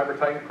through the Cyber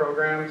Titan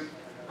programs.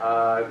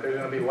 There's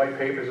going to be white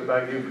papers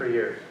about you for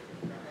years.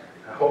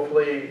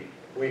 Hopefully,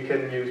 we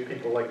can use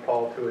people like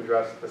Paul to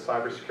address the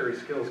cybersecurity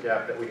skills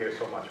gap that we hear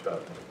so much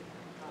about.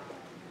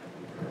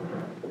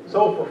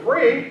 So for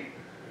free,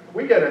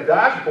 we get a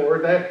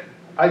dashboard that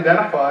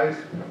identifies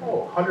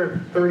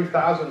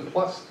 130,000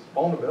 plus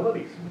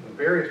vulnerabilities in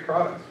various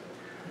products.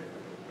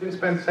 Didn't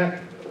spend a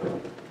cent.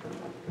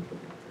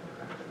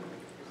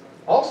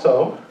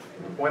 Also,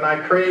 when I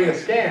create a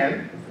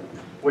scan,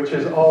 which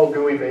is all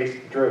GUI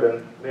based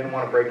driven, didn't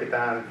want to break it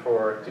down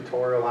for a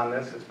tutorial on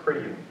this. It's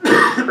pretty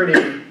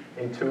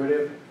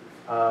intuitive.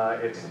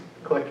 It's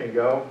click and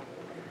go.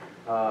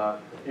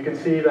 You can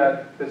see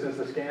that this is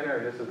the scanner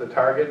and this is the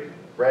target.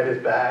 Red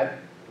is bad,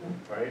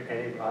 right?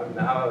 And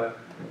now that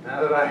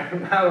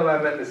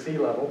I'm at the C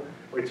level,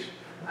 which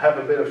I have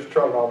a bit of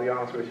struggle, I'll be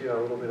honest with you, a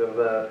little bit of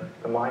the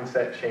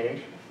mindset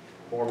change,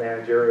 more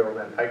managerial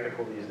than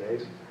technical these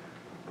days.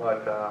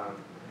 But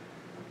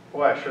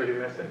boy, I sure do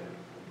miss it.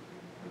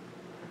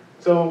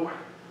 So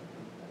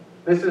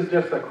this is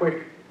just a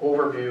quick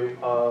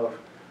overview of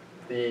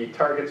the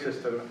target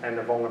system and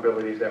the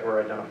vulnerabilities that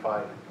were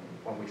identified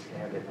when we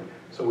scanned it.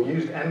 So we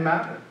used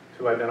Nmap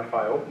to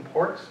identify open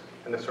ports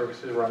and the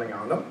services running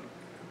on them.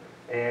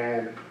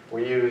 And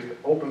we used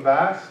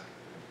OpenVAS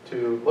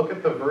to look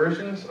at the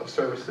versions of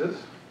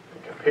services,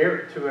 compare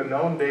it to a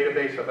known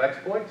database of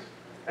exploits,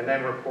 and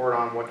then report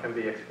on what can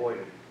be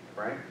exploited,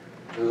 right?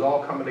 This is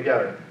all coming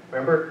together.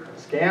 Remember,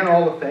 scan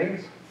all the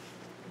things,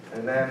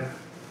 and then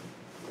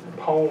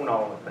pwn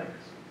all the things.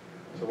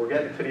 So we're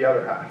getting to the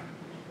other half.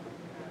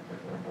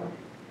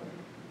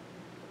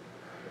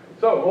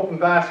 So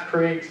OpenVAS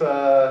creates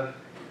a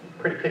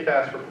pretty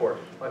kick-ass report.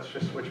 Let's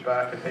just switch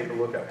back and take a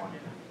look at one.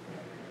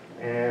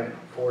 And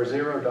for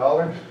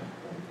 $0,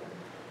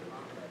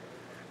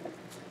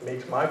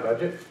 meets my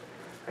budget.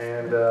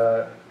 And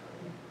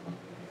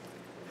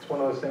it's one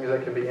of those things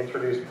that can be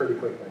introduced pretty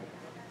quickly.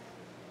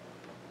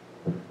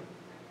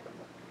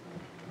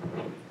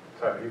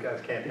 Sorry, you guys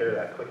can't hear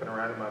that clicking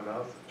around in my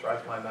mouth. It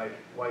drives my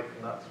wife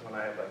nuts when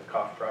I have like a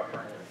cough drop or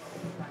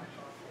anything.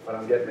 But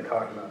I'm getting the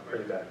cotton out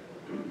pretty bad.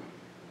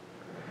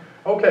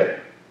 Okay.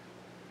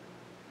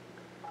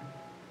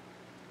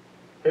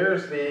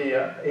 Here's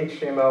the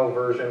HTML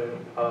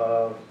version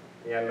of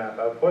the Nmap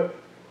output.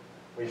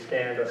 We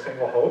scanned a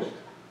single host.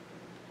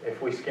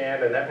 If we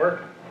scanned a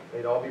network,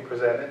 they'd all be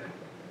presented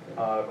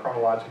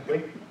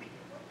chronologically.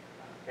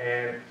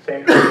 And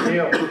same kind of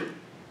deal.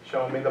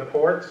 Showing me the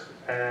ports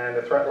and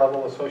the threat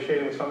level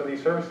associated with some of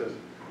these services.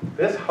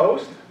 This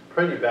host,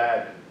 pretty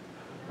bad.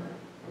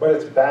 But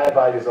it's bad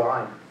by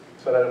design,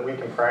 so that we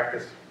can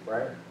practice,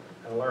 right?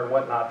 And learn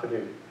what not to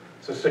do.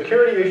 So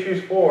security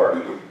issues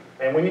 4.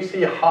 And when you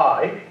see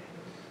high,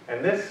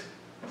 and this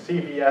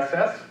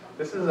CVSS,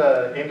 this is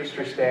an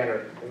industry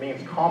standard. It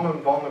means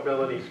Common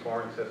Vulnerability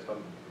Scoring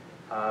System.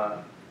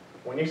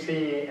 When you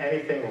see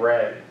anything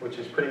red, which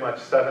is pretty much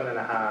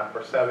 7.5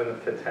 or 7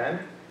 to 10,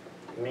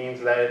 it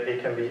means that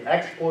it can be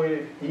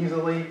exploited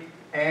easily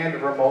and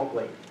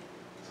remotely.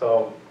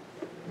 So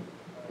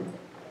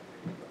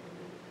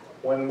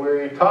when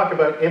we talk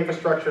about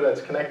infrastructure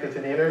that's connected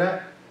to the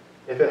internet,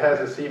 if it has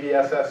a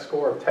CVSS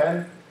score of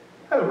 10,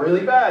 that's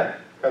really bad,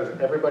 because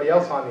everybody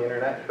else on the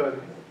internet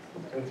could,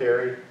 in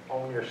theory,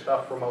 own your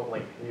stuff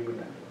remotely.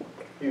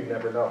 You'd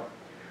never know.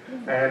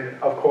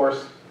 And of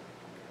course,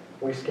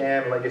 we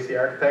scan legacy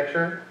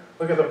architecture.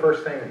 Look at the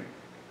first thing.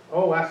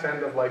 OS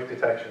end of life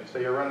detection. So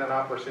you're running an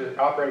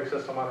operating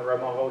system on a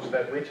remote host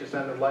that reaches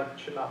end of life and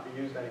should not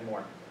be used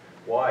anymore.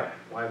 Why?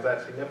 Why is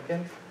that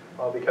significant?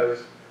 Well,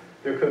 because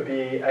there could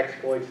be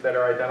exploits that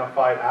are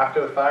identified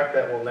after the fact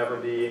that will never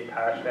be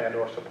patched and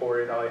or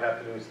supported. All you have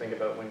to do is think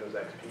about Windows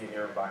XP in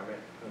your environment,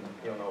 and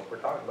you'll know what we're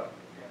talking about.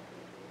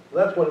 So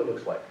that's what it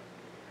looks like.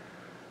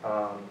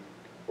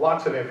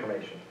 Lots of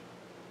information.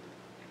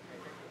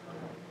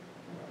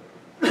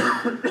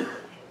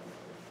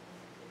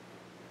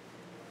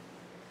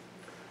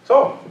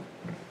 So,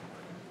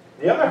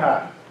 the other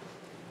half.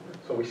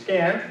 So we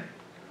scanned,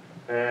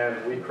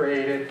 and we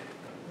created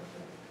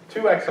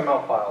 2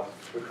 XML files.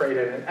 We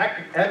created an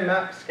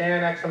Nmap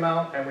scan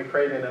XML, and we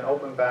created an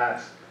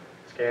OpenVAS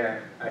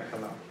scan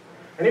XML.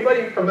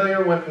 Anybody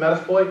familiar with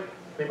Metasploit?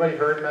 Anybody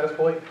heard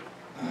Metasploit?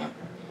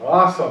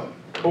 Awesome,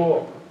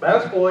 cool.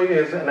 Metasploit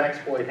is an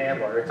exploit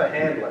handler. It's a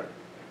handler.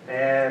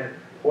 And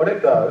what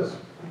it does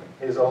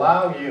is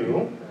allow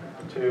you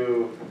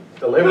to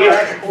deliver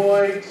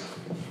exploits,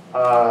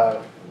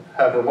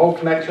 have remote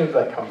connections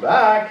that come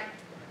back,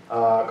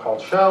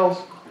 called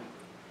shells.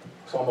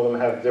 Some of them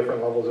have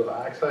different levels of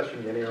access. You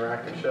can get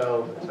interactive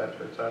shells, et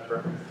cetera, et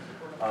cetera.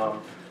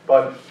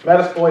 But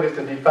Metasploit is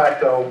the de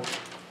facto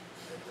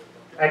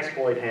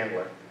exploit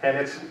handler. And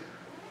it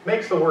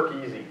makes the work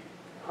easy.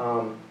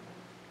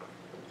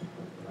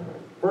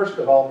 First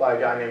developed by a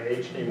guy named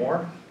H.D.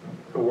 Moore,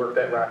 who worked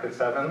at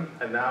Rapid7,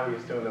 and now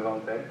he's doing his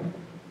own thing.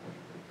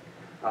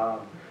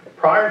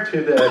 Prior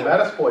to the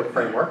Metasploit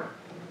framework,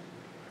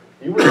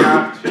 you would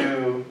have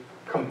to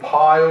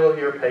compile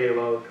your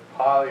payload,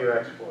 compile your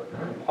exploit,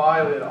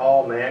 compile it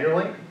all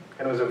manually,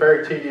 and it was a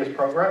very tedious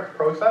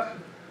process.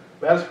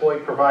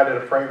 Metasploit provided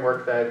a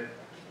framework that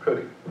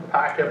could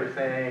pack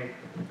everything,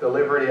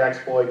 deliver the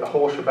exploit, the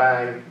whole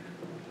shebang,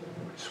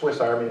 Swiss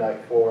Army knife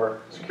for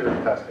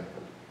security testing.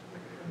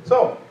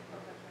 So,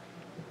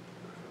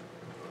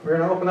 we're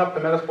going to open up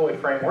the Metasploit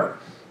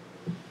frameworks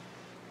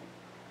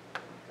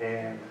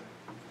and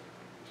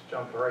just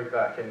jump right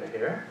back into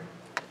here.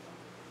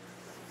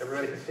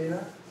 Everybody can see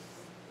that?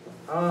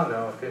 Oh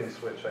no, it didn't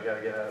switch. I got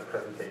to get out of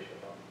presentation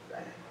mode.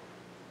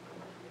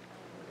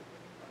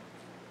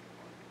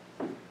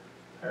 Dang.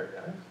 There it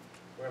goes.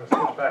 We're going to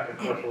switch back and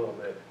forth a little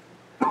bit.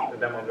 The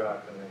demo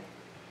got to me.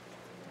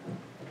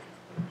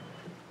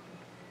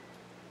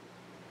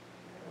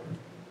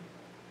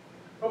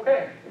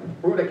 Okay,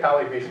 root at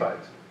Kali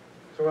BSides.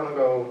 So we're going to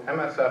go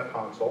MSF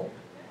console.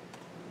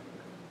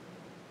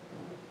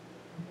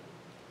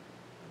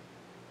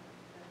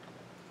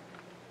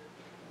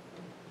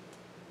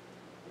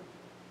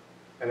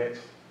 And it's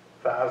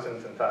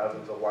thousands and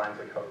thousands of lines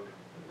of code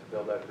to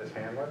build out this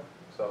handler.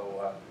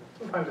 So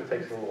sometimes it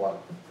takes a little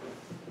while.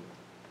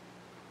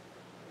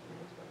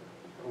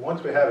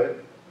 Once we have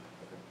it,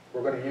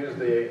 we're going to use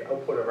the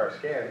output of our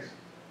scans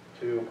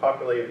to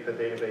populate the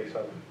database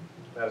of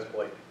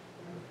Metasploit.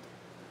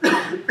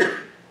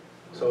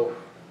 So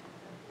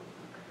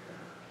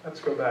let's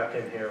go back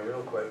in here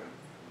real quick.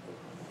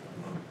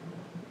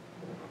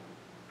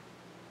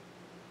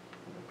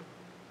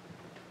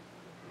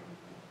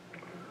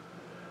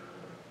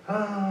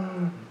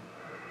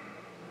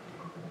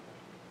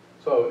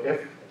 So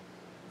if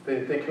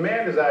the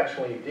command is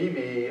actually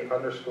db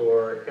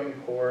underscore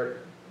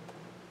import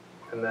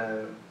and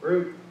then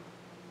root,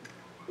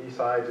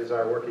 BSides is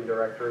our working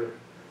directory,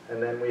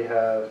 and then we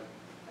have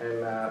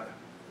nmap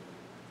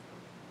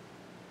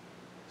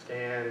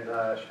scan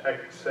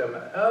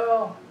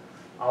 -xml.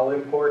 I'll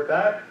import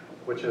that,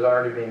 which has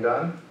already been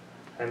done.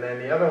 And then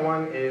the other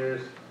one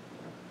is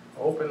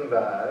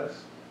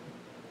openvas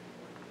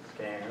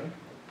scan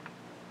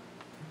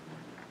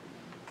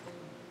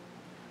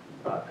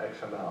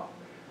 .xml,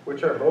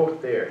 which are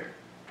both there.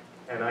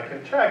 And I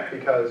can check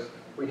because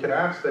we can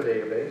ask the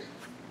database,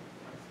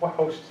 what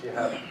hosts do you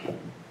have?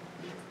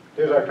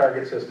 Here's our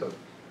target system.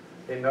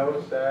 It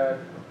knows that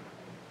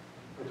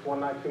it's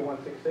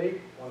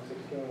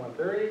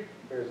 192.168.116.130.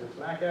 Here's its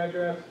MAC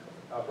address.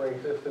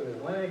 Operating system is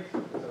Linux.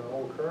 It's an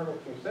old kernel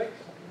 2.6,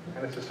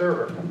 and it's a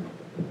server.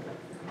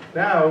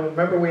 Now,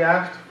 remember we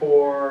asked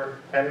for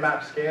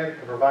nmap scan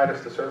to provide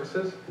us the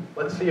services.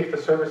 Let's see if the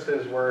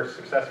services were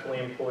successfully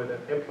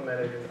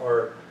implemented,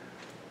 or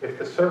if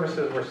the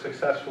services were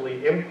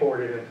successfully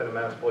imported into the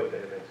Metasploit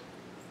database.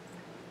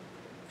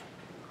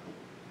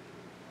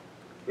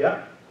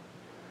 Yeah.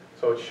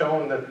 So it's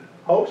shown the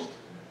host,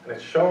 and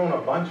it's shown a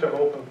bunch of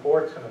open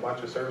ports and a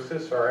bunch of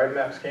services. So our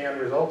nmap scan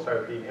results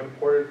are being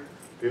imported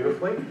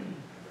beautifully.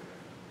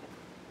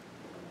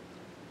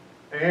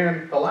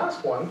 And the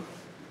last one,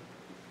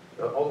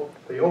 the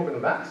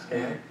openvas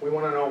scan, we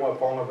want to know what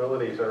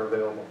vulnerabilities are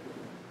available.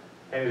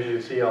 And as you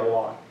can see, a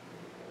lot.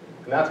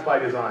 And that's by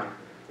design.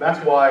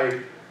 That's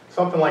why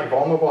something like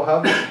Vulnerable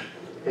Hub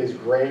is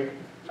great.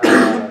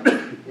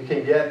 You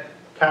can get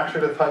capture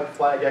the type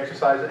flag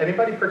exercise.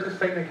 Anybody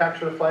participating in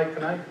capture the flag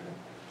tonight?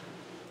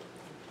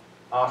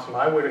 Awesome.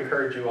 I would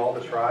encourage you all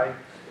to try.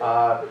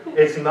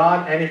 It's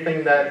not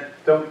anything that,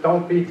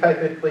 don't be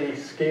technically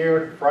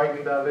scared,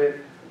 frightened of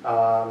it.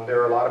 There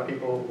are a lot of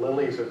people.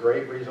 Lily's a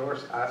great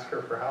resource. Ask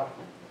her for help.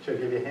 She'll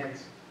give you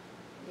hints.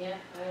 Yeah.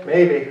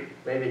 Maybe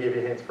give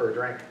you hints for a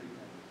drink.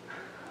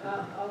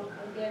 I'll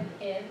give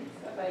hints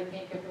if I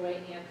can't give the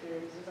right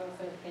answers. There's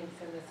also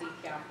hints in the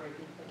CTF where you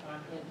can click on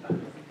hint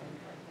buttons and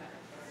things like that.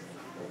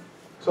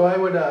 So I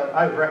would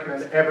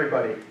recommend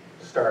everybody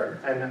start.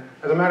 And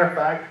as a matter of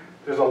fact,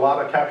 there's a lot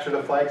of capture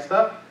the flag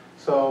stuff.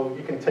 So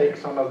you can take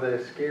some of the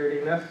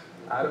scarediness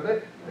out of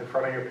it in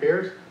front of your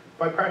peers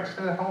by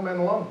practicing at home and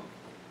alone.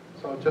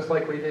 So just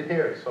like we did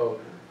here. So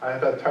I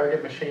have a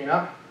target machine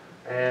up,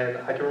 and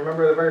I can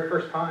remember the very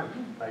first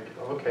time. Like,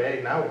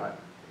 okay, now what?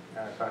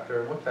 And I sat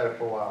there and looked at it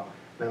for a while.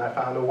 Then I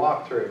found a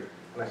walkthrough,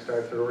 and I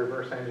started to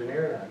reverse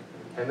engineer that.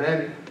 And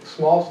then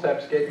small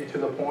steps get you to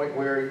the point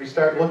where you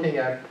start looking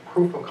at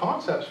proof of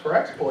concepts for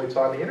exploits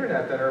on the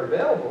internet that are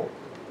available.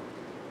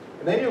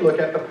 And then you look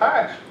at the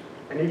patch,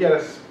 and you get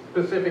a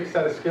specific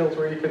set of skills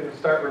where you can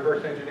start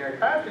reverse engineering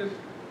patches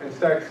and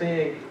start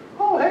seeing,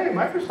 oh, hey,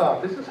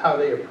 Microsoft, this is how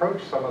they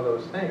approach some of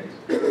those things.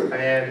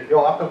 And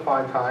you'll often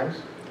find times,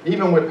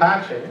 even with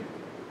patching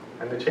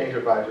and the change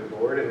advisory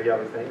board and the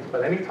other things,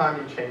 but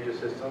anytime you change a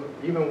system,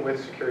 even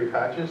with security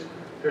patches,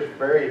 there's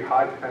very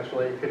high potential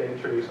that you could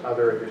introduce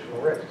other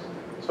additional risks.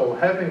 So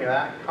having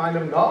that kind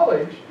of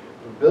knowledge,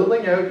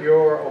 building out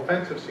your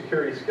offensive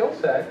security skill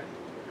set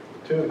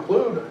to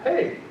include,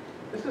 hey,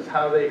 this is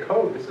how they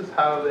code, this is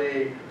how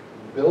they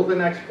build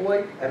an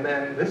exploit, and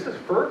then this is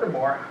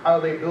furthermore how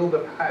they build a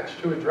patch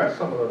to address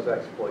some of those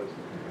exploits.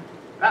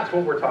 That's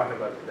what we're talking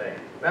about today.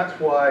 That's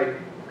why,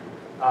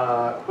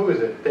 who is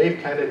it?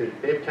 Dave Kennedy.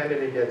 Dave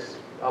Kennedy gets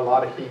a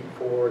lot of heat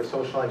for the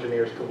social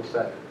engineers tool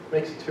set.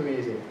 Makes it too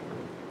easy.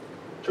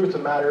 Truth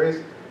of the matter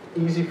is,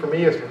 easy for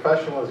me as a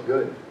professional is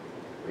good,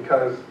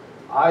 because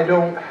I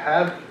don't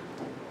have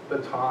the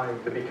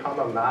time to become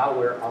a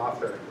malware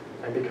author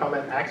and become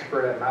an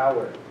expert at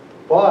malware.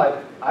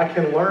 But I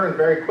can learn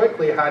very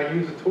quickly how to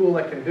use a tool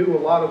that can do a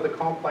lot of the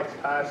complex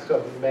tasks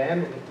of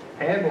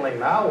handling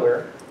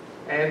malware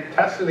and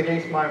test it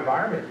against my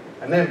environment.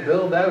 And then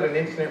build out an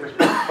incident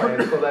response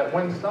plan so that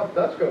when stuff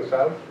does go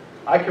south,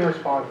 I can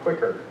respond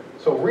quicker.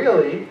 So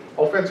really,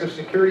 offensive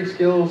security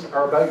skills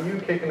are about you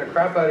kicking the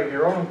crap out of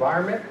your own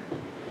environment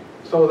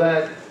so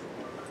that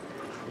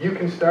you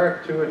can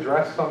start to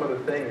address some of the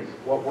things,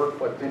 what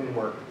worked, what didn't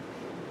work.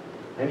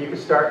 And you can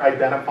start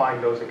identifying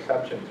those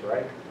exceptions,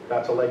 right?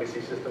 That's a legacy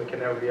system, can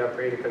never be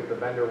upgraded because the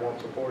vendor won't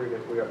support it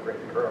if we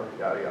upgrade the kernel,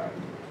 yada yada.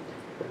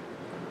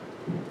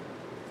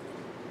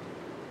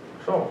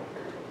 So,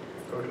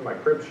 go to my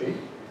crib sheet.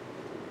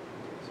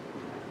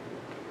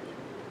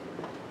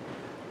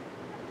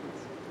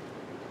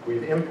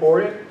 We've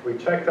imported, we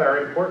checked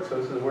our import,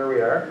 so this is where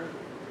we are.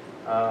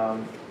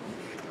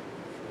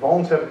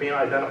 Vulns have been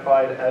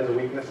identified as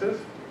weaknesses.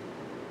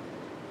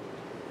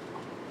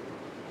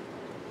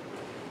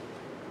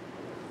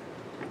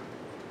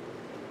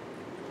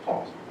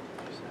 Oh,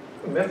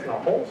 I'm missing a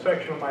whole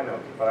section of my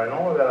notes, but I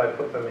know that I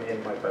put them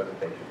in my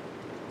presentation.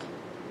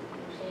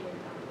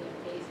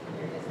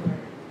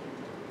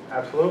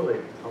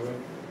 Absolutely.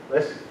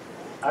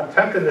 I'm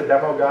tempted to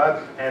demo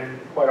gods, and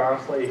quite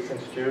honestly,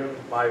 since June,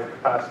 my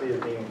capacity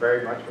is being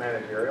very much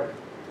managerial.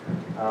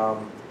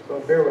 So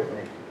bear with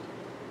me.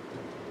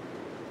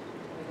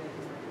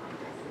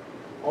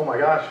 Oh my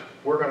gosh,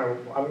 I'm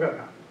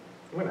gonna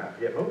have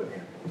to get moving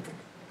here.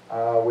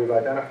 We've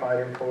identified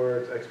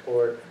imports,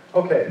 export.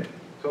 Okay,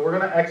 so we're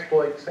gonna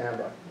exploit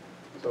Samba.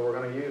 So we're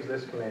gonna use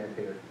this command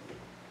here.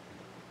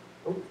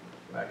 Oop,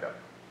 back up.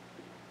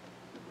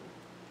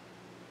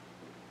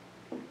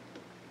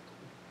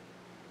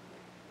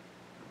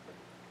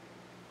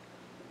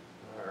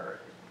 All right,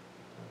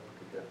 let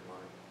me get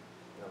my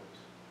notes.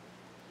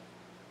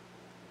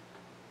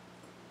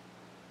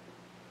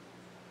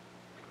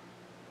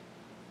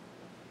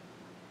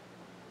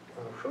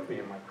 Should be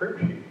in my crib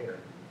sheet here.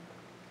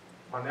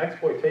 On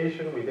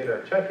exploitation, we did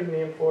our checking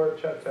the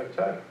import, check, check,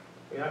 check.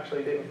 We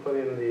actually didn't put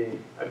in the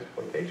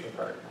exploitation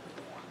part.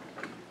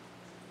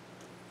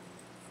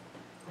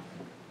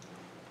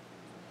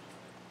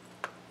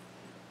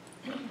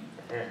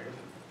 And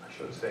I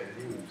should say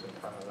use in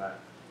front of that.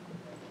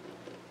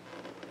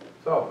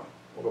 So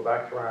we'll go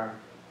back to our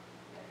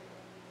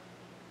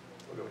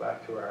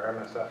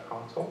MSF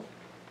console.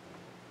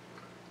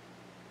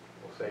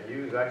 We'll say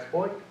use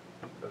exploit,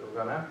 because we're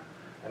gonna.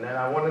 And then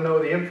I want to know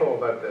the info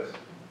about this.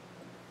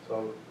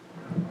 So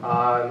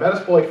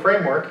Metasploit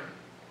framework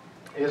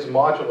is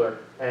modular,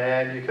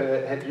 and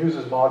it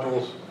uses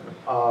modules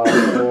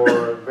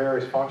for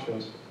various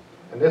functions.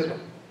 And this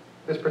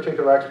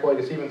particular exploit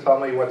is even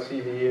telling me what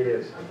CVE it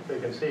is. So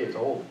you can see it's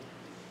old,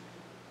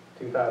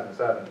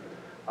 2007.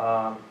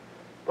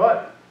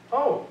 But,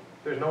 oh,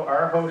 there's no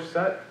rhost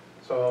set,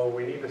 so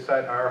we need to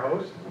set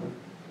rhost.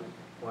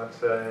 Let's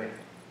say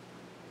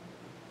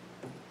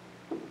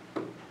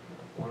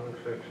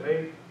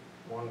 168,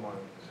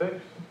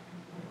 116.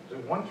 Is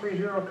it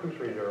 130 or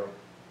 230?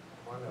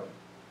 Find out.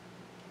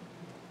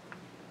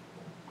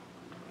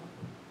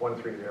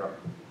 130.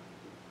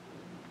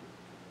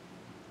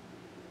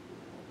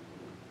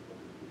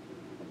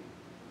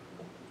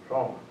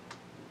 So,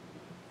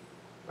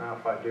 now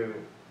if I do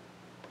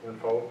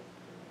info,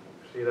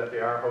 see that the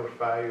rhost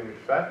value is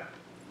set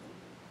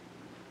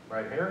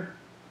right here.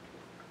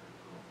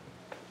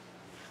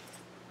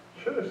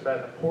 Should have set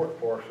a port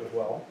for us as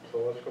well, so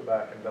let's go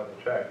back and double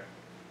check.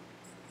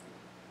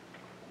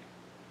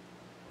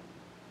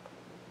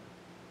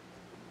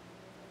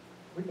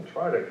 We can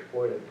try to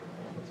exploit it.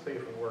 Let's see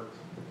if it works.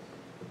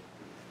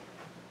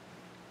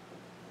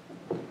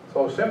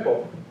 So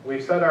simple. We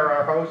set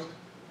our host,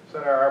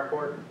 set our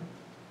port.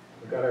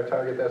 We've got our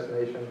target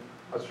destination.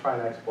 Let's try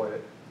and exploit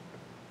it.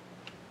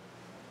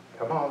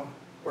 Come on,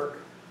 work.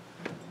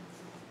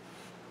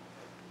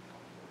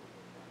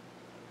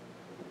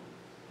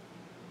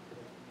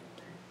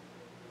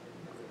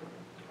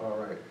 All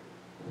right.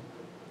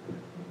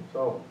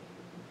 So,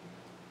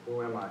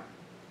 who am I?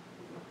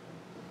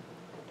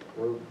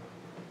 Root.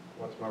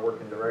 What's my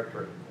working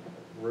directory?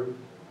 Root.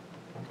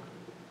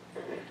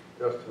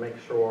 Just to make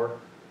sure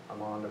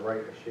I'm on the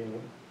right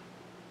machine.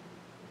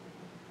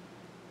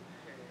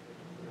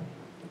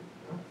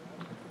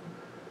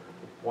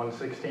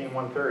 (116,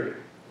 130).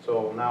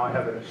 So now I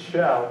have a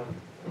shell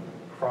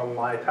from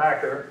my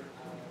attacker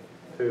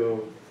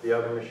to the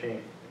other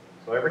machine.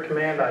 So every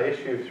command I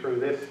issue through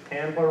this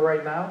handler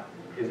right now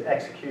is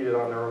executed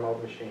on the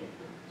remote machine.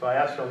 So I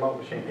asked the remote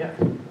machine, yeah.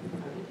 How did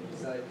you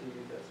decide to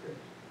use that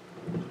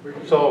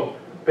script? So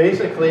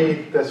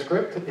basically the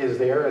script is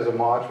there as a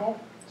module.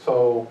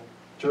 So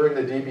during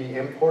the DB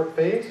import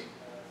phase,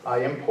 I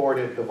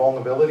imported the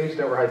vulnerabilities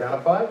that were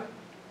identified,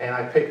 and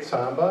I picked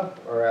Samba,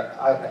 or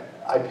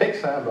I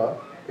picked Samba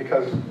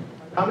because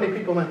how many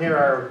people in here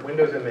are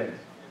Windows admins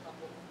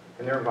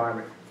in their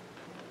environment?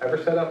 Ever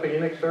set up a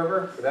Unix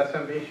server with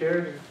SMB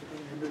shares?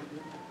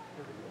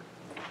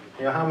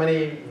 You know how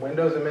many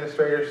Windows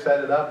administrators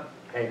set it up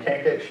and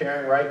can't get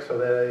sharing right, so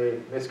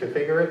they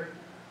misconfigure it.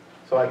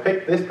 So I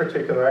picked this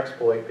particular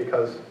exploit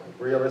because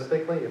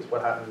realistically, it's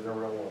what happens in the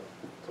real world.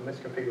 It's a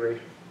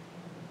misconfiguration.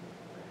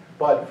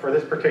 But for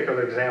this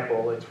particular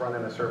example, it's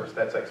running a service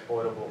that's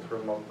exploitable through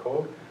remote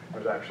code.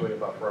 There's actually a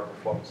buffer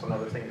overflow and some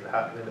other things that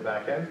happen in the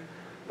back end.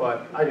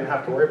 But I didn't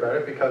have to worry about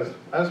it because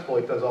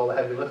exploit does all the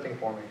heavy lifting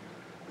for me.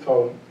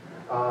 So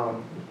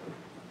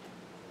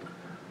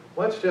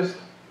let's just,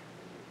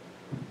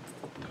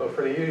 so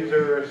for the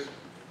users,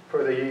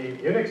 for the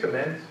Unix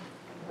admins,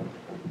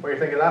 what do you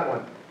think of that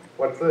one?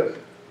 What's this?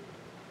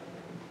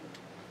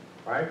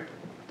 Right?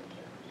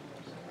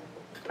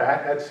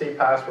 Cat etc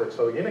password.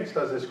 So Unix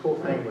does this cool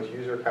thing with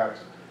user accounts.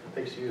 It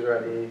takes user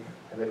ID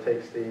and it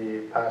takes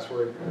the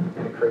password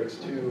and it creates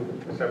two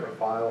separate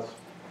files.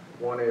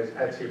 One is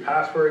etc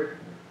password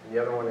and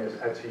the other one is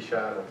etc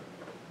shadow.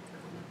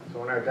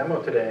 So in our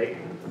demo today,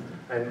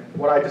 and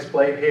what I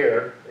displayed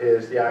here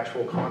is the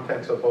actual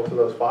contents of both of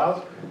those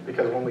files,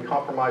 because when we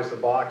compromise the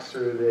box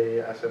through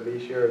the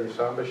SMB share or the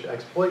Samba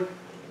exploit,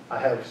 I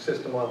have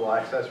system level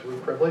access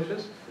root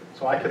privileges,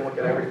 so I can look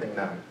at everything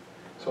now.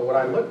 So what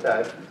I looked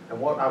at and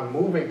what I'm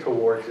moving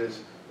towards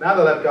is, now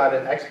that I've got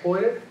it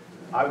exploited,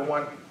 I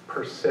want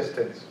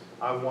persistence.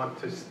 I want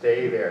to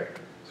stay there.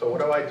 So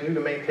what do I do to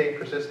maintain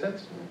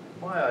persistence?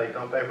 Well, I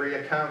dump every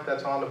account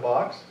that's on the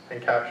box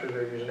and capture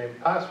their username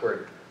and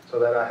password so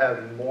that I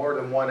have more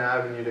than one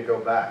avenue to go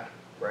back,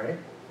 right?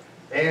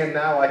 And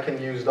now I can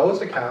use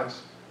those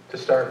accounts to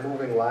start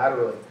moving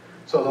laterally.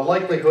 So the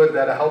likelihood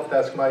that a help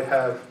desk might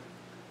have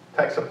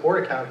tech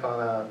support account on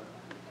a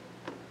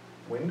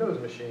Windows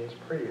machine is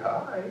pretty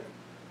high.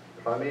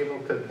 If I'm able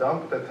to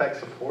dump the tech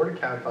support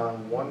account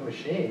on one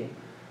machine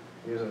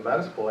using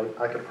Metasploit,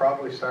 I could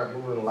probably start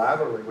moving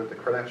laterally with the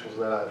credentials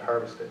that I've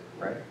harvested,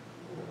 right?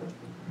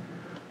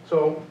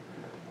 So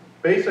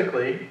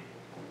basically,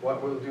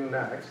 what we'll do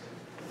next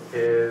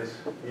is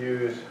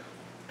use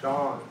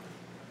John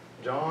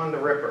the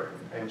Ripper.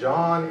 And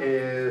John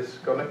is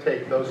going to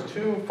take those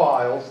two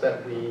files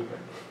that we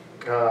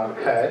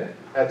had,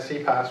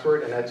 etc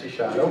password and etc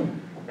shadow,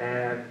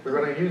 and we're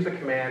going to use the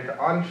command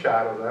to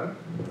unshadow them.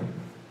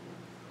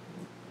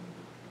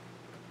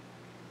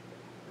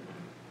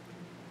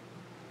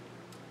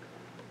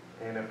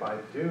 And if I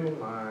do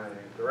my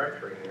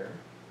directory here,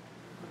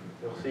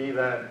 you'll see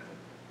that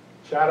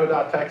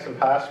shadow.txt and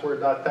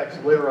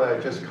password.txt literally I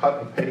just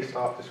cut and paste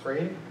off the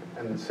screen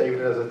and saved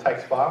it as a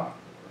text file.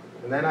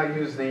 And then I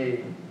use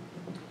the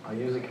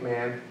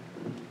command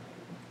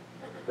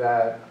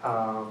that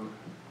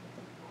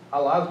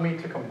allows me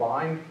to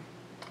combine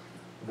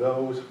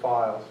those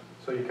files.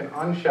 So you can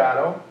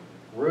unshadow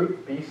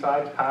root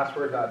BSides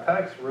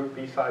password.txt, root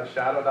BSides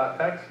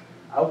shadow.txt,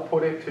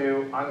 output it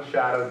to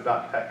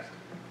unshadowed.txt.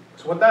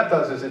 So what that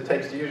does is it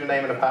takes the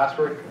username and the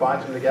password,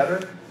 combines them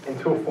together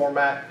into a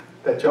format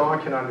that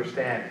John can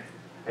understand.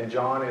 And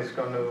John is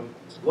going to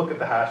look at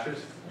the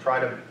hashes, try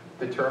to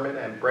determine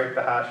and break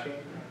the hashing,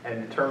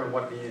 and determine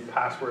what the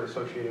password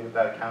associated with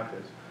that account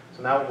is.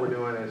 So now what we're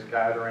doing is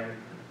gathering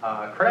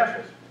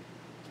credentials.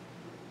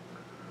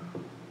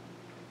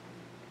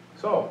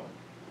 So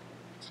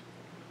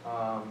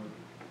I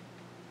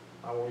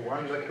will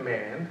run the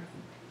command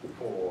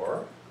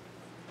for,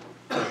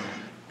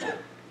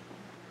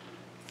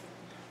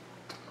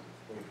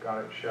 we've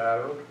got it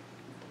shadowed.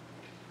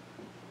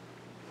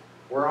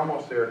 We're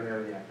almost there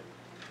near the end.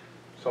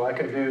 So I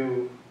can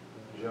do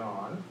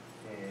John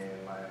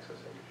in my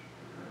SSH.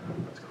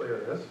 Let's clear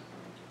this.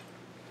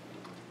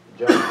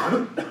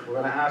 John, we're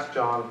going to ask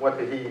John what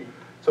did he,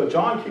 so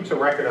John keeps a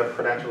record of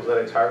credentials that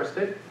it's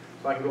harvested,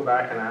 so I can go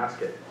back and ask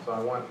it. So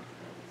I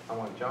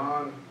want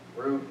John,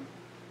 root,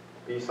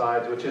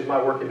 BSides, which is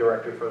my working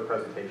directory for the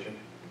presentation,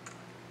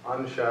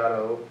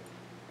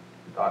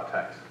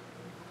 unshadow.txt.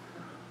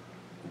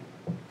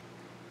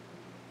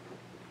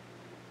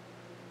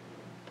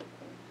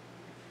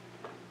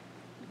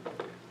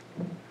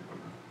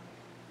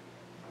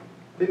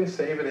 Didn't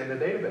save it in the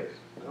database.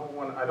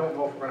 I don't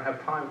know if we're going to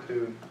have time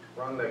to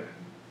run the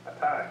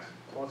attacks.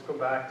 So let's go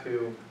back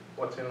to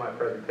what's in my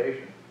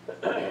presentation.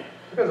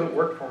 Because it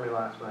worked for me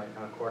last night,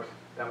 and of course,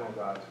 demo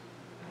gods.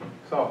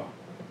 So,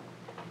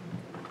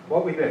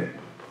 what we did.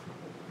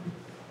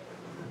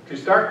 To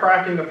start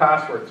cracking the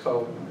password,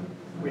 so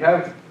we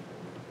have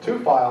two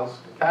files,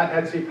 cat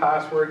etc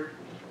password,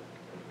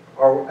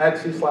 or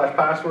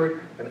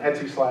etc/password, and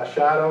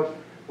etc/shadow.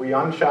 We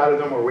unshadow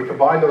them, or we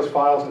combine those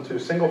files into a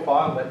single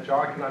file that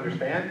John can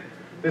understand.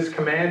 This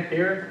command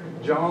here,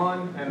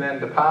 John, and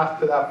then the path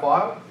to that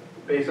file,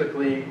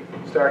 basically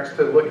starts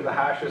to look at the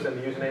hashes and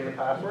the username and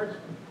passwords.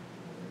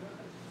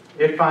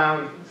 It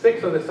found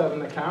 6 of the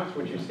 7 accounts,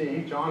 which you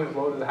see. John has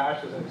loaded the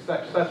hashes and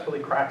successfully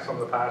cracked some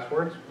of the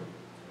passwords,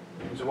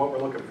 which is what we're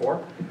looking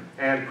for.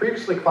 And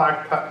previously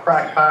cracked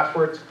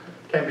passwords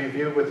can be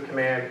viewed with the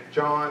command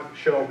John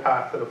show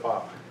path to the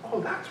file.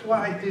 Oh, that's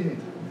why I didn't.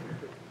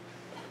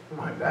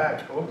 My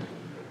bad, folks.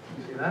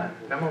 See that?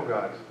 Demo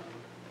gods.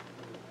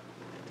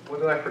 What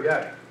did I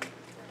forget?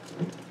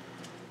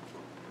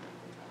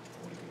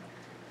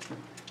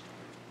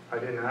 I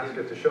didn't ask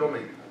it to show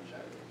me.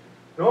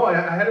 No, I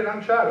had it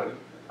unshadowed.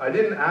 I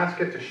didn't ask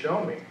it to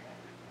show me.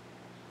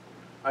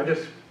 I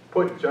just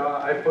put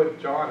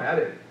John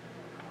edit.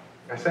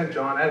 I sent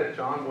John edit.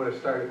 John would have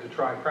started to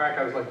try and crack.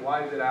 I was like,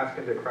 why is it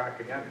asking to crack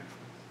again?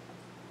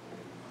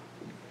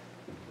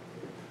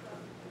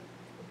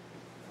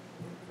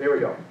 There we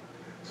go.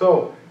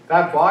 So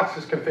that box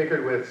is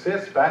configured with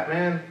sys,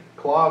 Batman,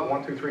 clog,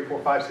 1, 2, 3,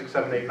 4, 5, 6,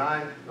 7, 8,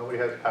 9. Nobody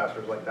has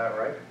passwords like that,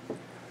 right?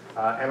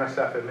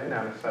 MSF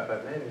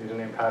admin,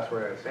 username,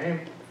 password are the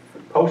same.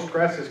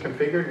 Postgres is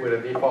configured with a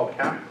default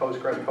account,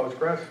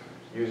 Postgres,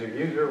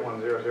 user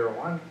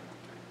 1001.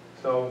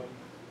 So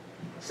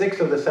 6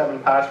 of the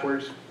 7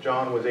 passwords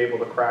John was able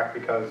to crack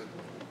because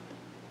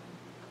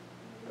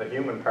the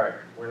human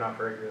part, we're not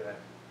very good at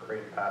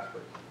creating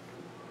passwords.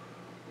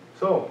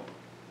 So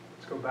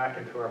let's go back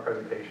into our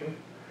presentation.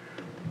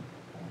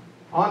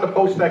 On to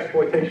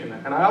post-exploitation,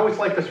 and I always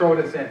like to throw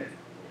this in.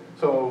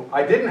 So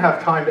I didn't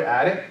have time to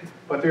add it,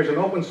 but there's an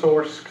open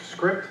source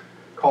script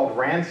called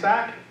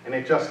Ransack, and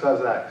it just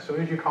does that. As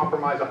soon as you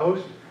compromise a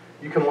host,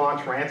 you can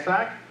launch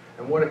Ransack,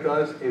 and what it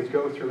does is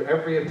go through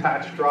every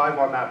attached drive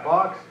on that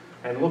box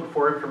and look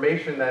for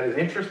information that is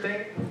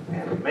interesting,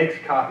 and it makes a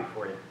copy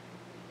for you.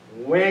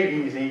 Way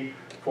easy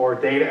for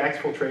data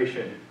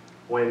exfiltration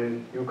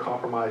when you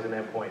compromise an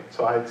endpoint.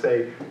 So I'd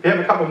say, if you have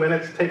a couple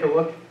minutes, take a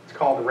look. It's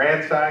called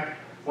Ransack.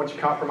 Once you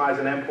compromise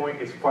an endpoint,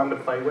 it's fun to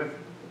play with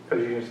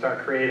because you can start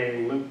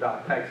creating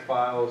loop.txt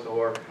files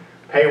or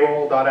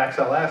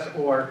payroll.xls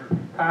or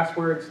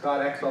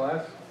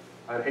passwords.xls.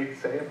 I'd hate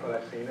to say it, but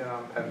I've seen it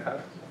on pen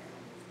tests.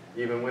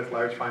 Even with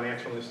large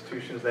financial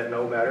institutions that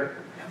know better,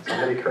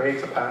 somebody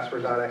creates a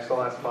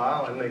password.xls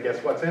file and then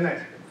guess what's in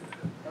it?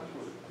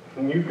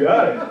 And you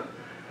got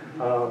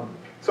it.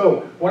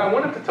 So what I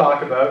wanted to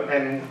talk about,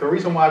 and the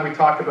reason why we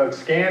talked about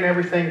scan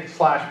everything /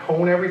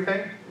 pwn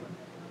everything,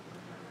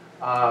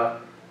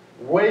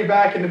 way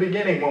back in the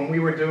beginning when we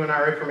were doing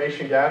our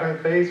information gathering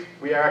phase,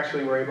 we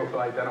actually were able to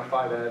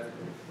identify that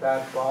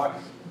that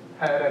box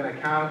had an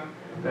account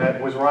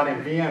that was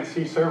running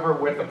VNC server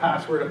with the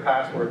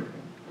password,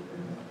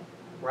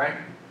 right?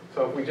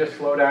 So if we just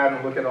slow down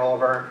and look at all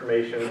of our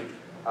information,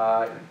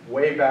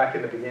 way back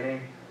in the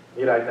beginning,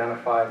 it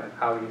identified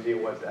how easy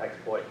it was to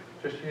exploit,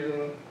 just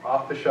using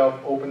off-the-shelf,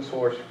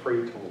 open-source,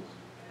 free tools.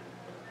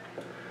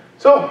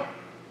 So,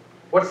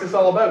 what's this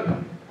all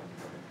about?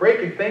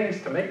 Breaking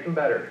things to make them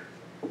better.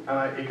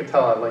 You can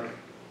tell I like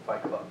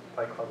Fight Club.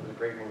 Fight Club is a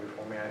great movie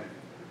for me. I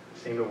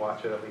seem to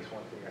watch it at least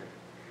once a year.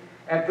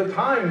 At the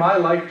time, my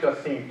life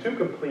just seemed too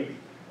complete,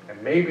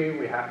 and maybe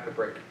we have to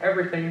break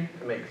everything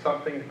to make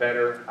something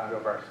better out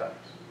of ourselves.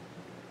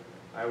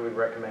 I would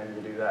recommend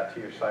you do that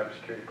to your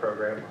cybersecurity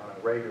program on a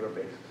regular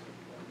basis.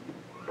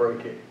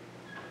 Break it.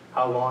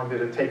 How long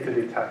did it take to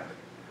detect?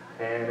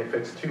 And if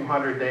it's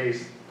 200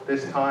 days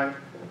this time,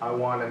 I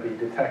want to be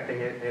detecting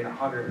it in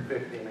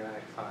 150 the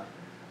next time.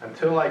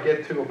 Until I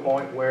get to a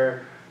point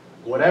where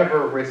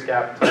whatever risk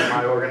appetite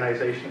my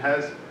organization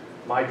has,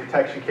 my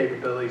detection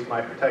capabilities,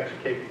 my protection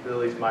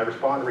capabilities, my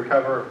respond and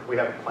recover, we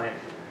have a plan.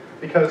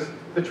 Because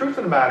the truth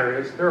of the matter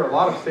is, there are a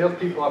lot of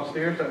salespeople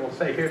upstairs that will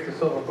say, here's the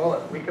silver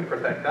bullet. We can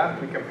protect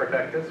that, we can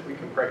protect this, we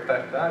can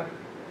protect that.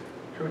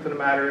 The truth of the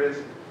matter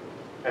is,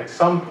 at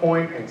some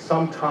point in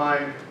some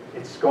time,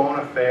 it's going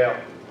to fail.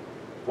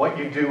 What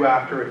you do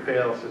after it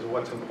fails is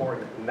what's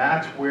important. And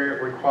that's where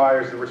it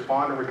requires the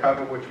respond and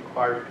recover, which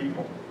requires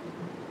people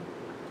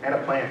and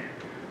a plan.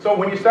 So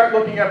when you start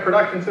looking at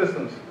production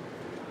systems,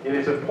 it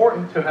is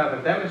important to have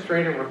a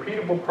demonstrated,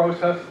 repeatable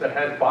process that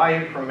has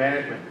buy-in from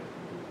management.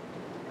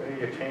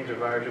 You change the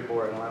advisory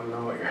board and let them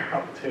know what you're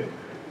up to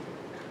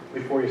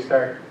before you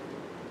start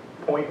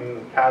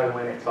pointing Kali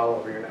Linux all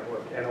over your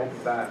network and open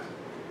fast.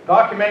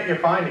 Document your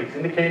findings,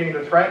 indicating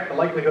the threat, the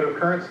likelihood of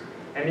occurrence,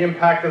 and the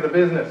impact of the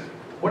business.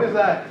 What is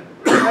that?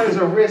 That is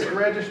a risk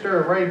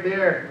register right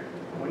there.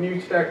 When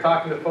you start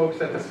talking to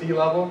folks at the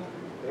C-level,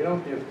 they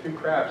don't give two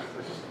craps.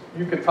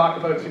 You could talk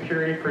about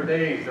security for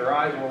days. Their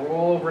eyes will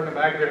roll over in the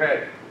back of their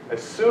head.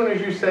 As soon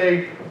as you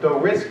say the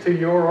risk to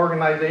your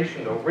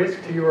organization, the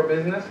risk to your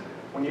business,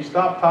 when you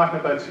stop talking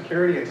about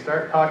security and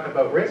start talking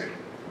about risk,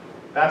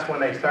 that's when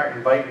they start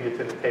inviting you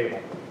to the table.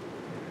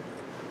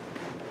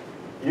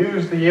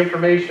 Use the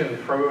information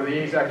from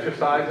these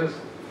exercises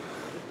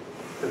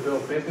to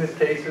build business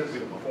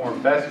cases for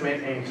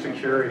investment in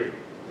security.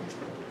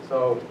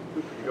 So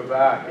you go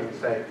back and you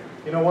say,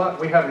 you know what,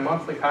 we have a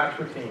monthly patch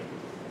routine,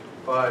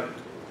 but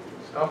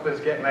stuff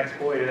is getting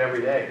exploited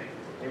every day.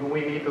 Maybe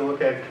we need to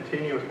look at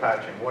continuous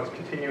patching. What's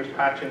continuous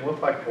patching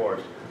look like for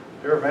us?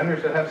 There are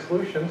vendors that have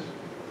solutions,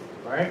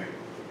 right?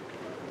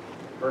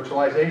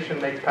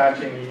 Virtualization makes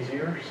patching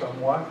easier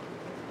somewhat,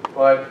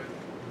 but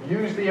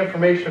use the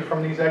information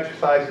from these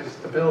exercises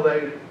to build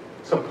a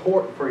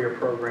support for your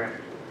program.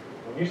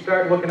 When you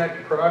start looking at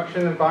your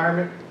production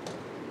environment,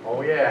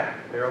 oh yeah,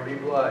 there'll be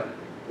blood.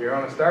 You're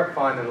going to start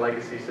finding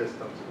legacy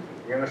systems.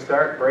 You're going to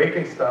start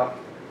breaking stuff,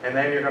 and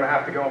then you're going to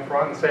have to go in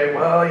front and say,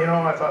 well, you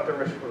know, I thought the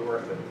risk was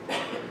worth it.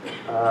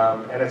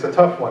 And it's a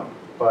tough one,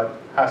 but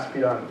has to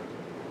be done.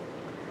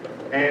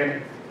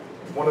 And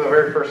one of the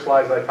very first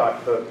slides I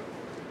talked about,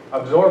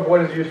 Absorb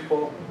what is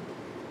useful,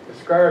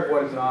 discard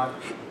what is not,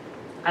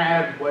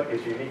 add what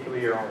is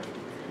uniquely your own.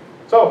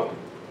 So,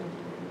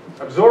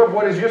 absorb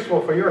what is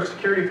useful for your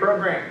security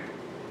program,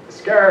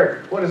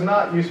 discard what is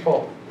not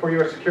useful for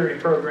your security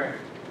program,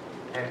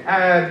 and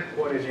add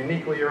what is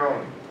uniquely your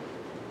own.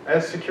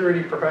 As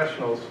security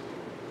professionals,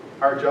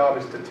 our job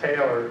is to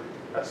tailor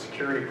a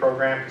security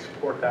program to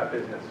support that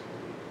business.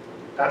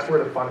 That's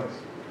where the fun is.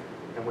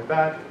 And with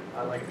that,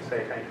 I'd like to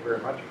say thank you very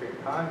much for your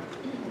time.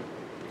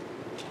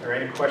 Are there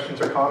any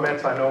questions or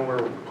comments? I know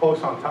we're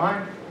close on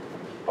time,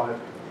 but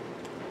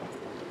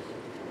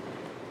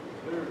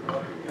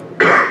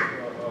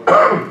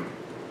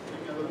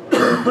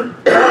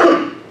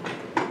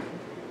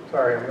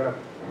sorry, I'm going to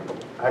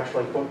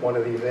actually put one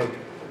of these in.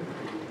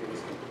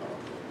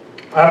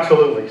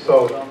 Absolutely.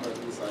 So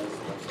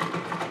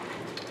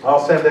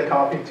I'll send a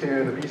copy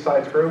to the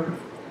BSides group.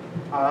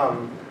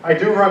 I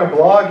do run a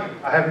blog.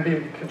 I haven't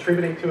been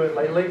contributing to it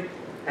lately.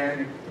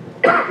 And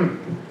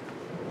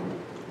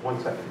one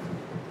second.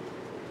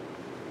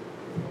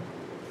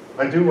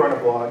 I do run a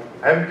blog.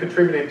 I haven't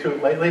contributed to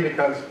it lately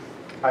because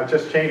I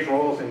just changed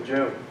roles in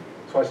June.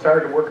 So I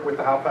started to work with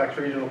the Halifax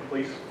Regional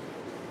Police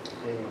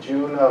in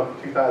June of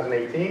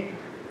 2018.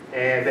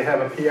 And they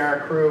have a PR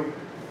crew,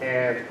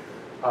 and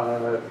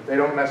they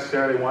don't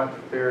necessarily want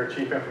their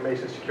Chief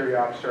Information Security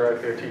Officer out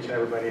there teaching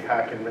everybody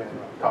hacking and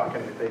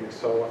talking and things.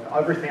 So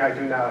everything I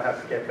do now has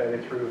to get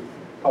vetted through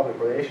public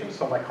relations.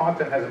 So my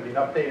content hasn't been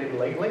updated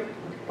lately,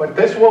 but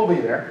this will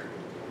be there.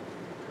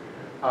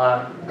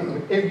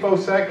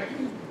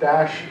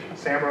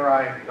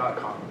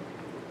 infosec-samurai.com.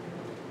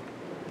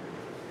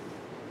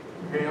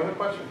 Any other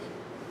questions?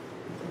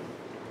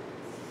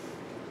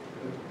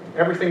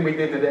 Everything we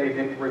did today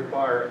didn't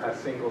require a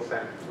single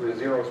cent. It was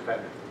zero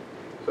spent.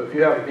 So if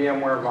you have a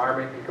VMware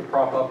environment, you could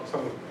prop up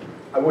some,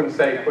 I wouldn't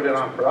say put it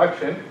on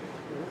production,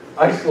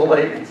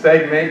 isolate and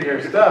segment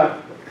your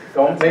stuff,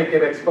 don't make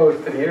it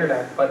exposed to the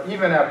internet, but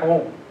even at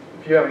home,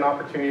 if you have an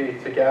opportunity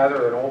to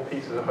gather an old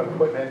piece of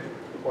equipment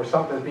or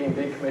something that's being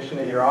decommissioned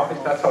in your office,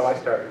 that's how I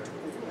started.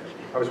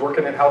 I was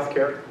working in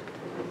healthcare,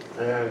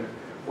 and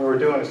we were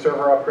doing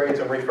server upgrades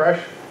and refresh.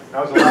 And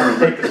I was allowed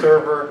to take the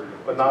server,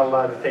 but not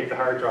allowed to take the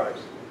hard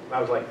drives. And I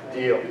was like,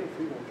 deal.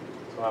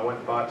 So I went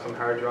and bought some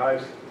hard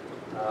drives,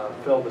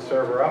 filled the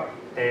server up,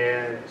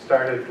 and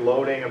started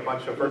loading a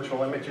bunch of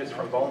virtual images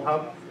from Bone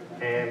Hub,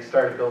 and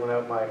started building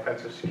out my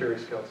offensive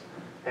security skills.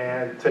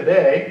 And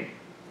today,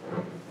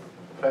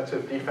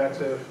 offensive,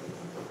 defensive,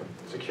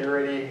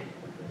 security,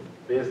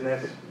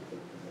 business,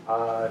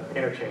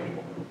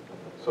 interchangeable.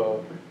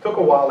 So it took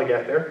a while to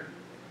get there.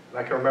 And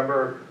I can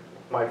remember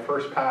my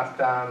first path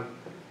down,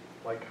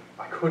 like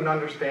I couldn't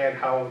understand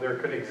how there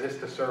could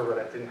exist a server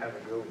that didn't have a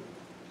GUI.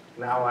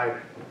 Now I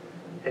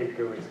hate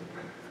GUIs.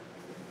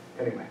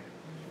 Anyway,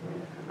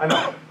 I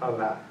know on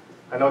that.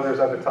 I know there's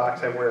other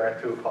talks everywhere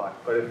at 2 o'clock,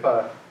 but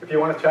if you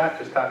want to chat,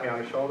 just tap me on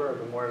the shoulder. I'd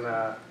be more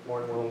than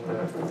willing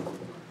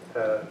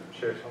to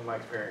share some of my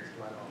experience and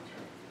my knowledge.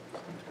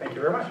 Thank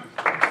you very much.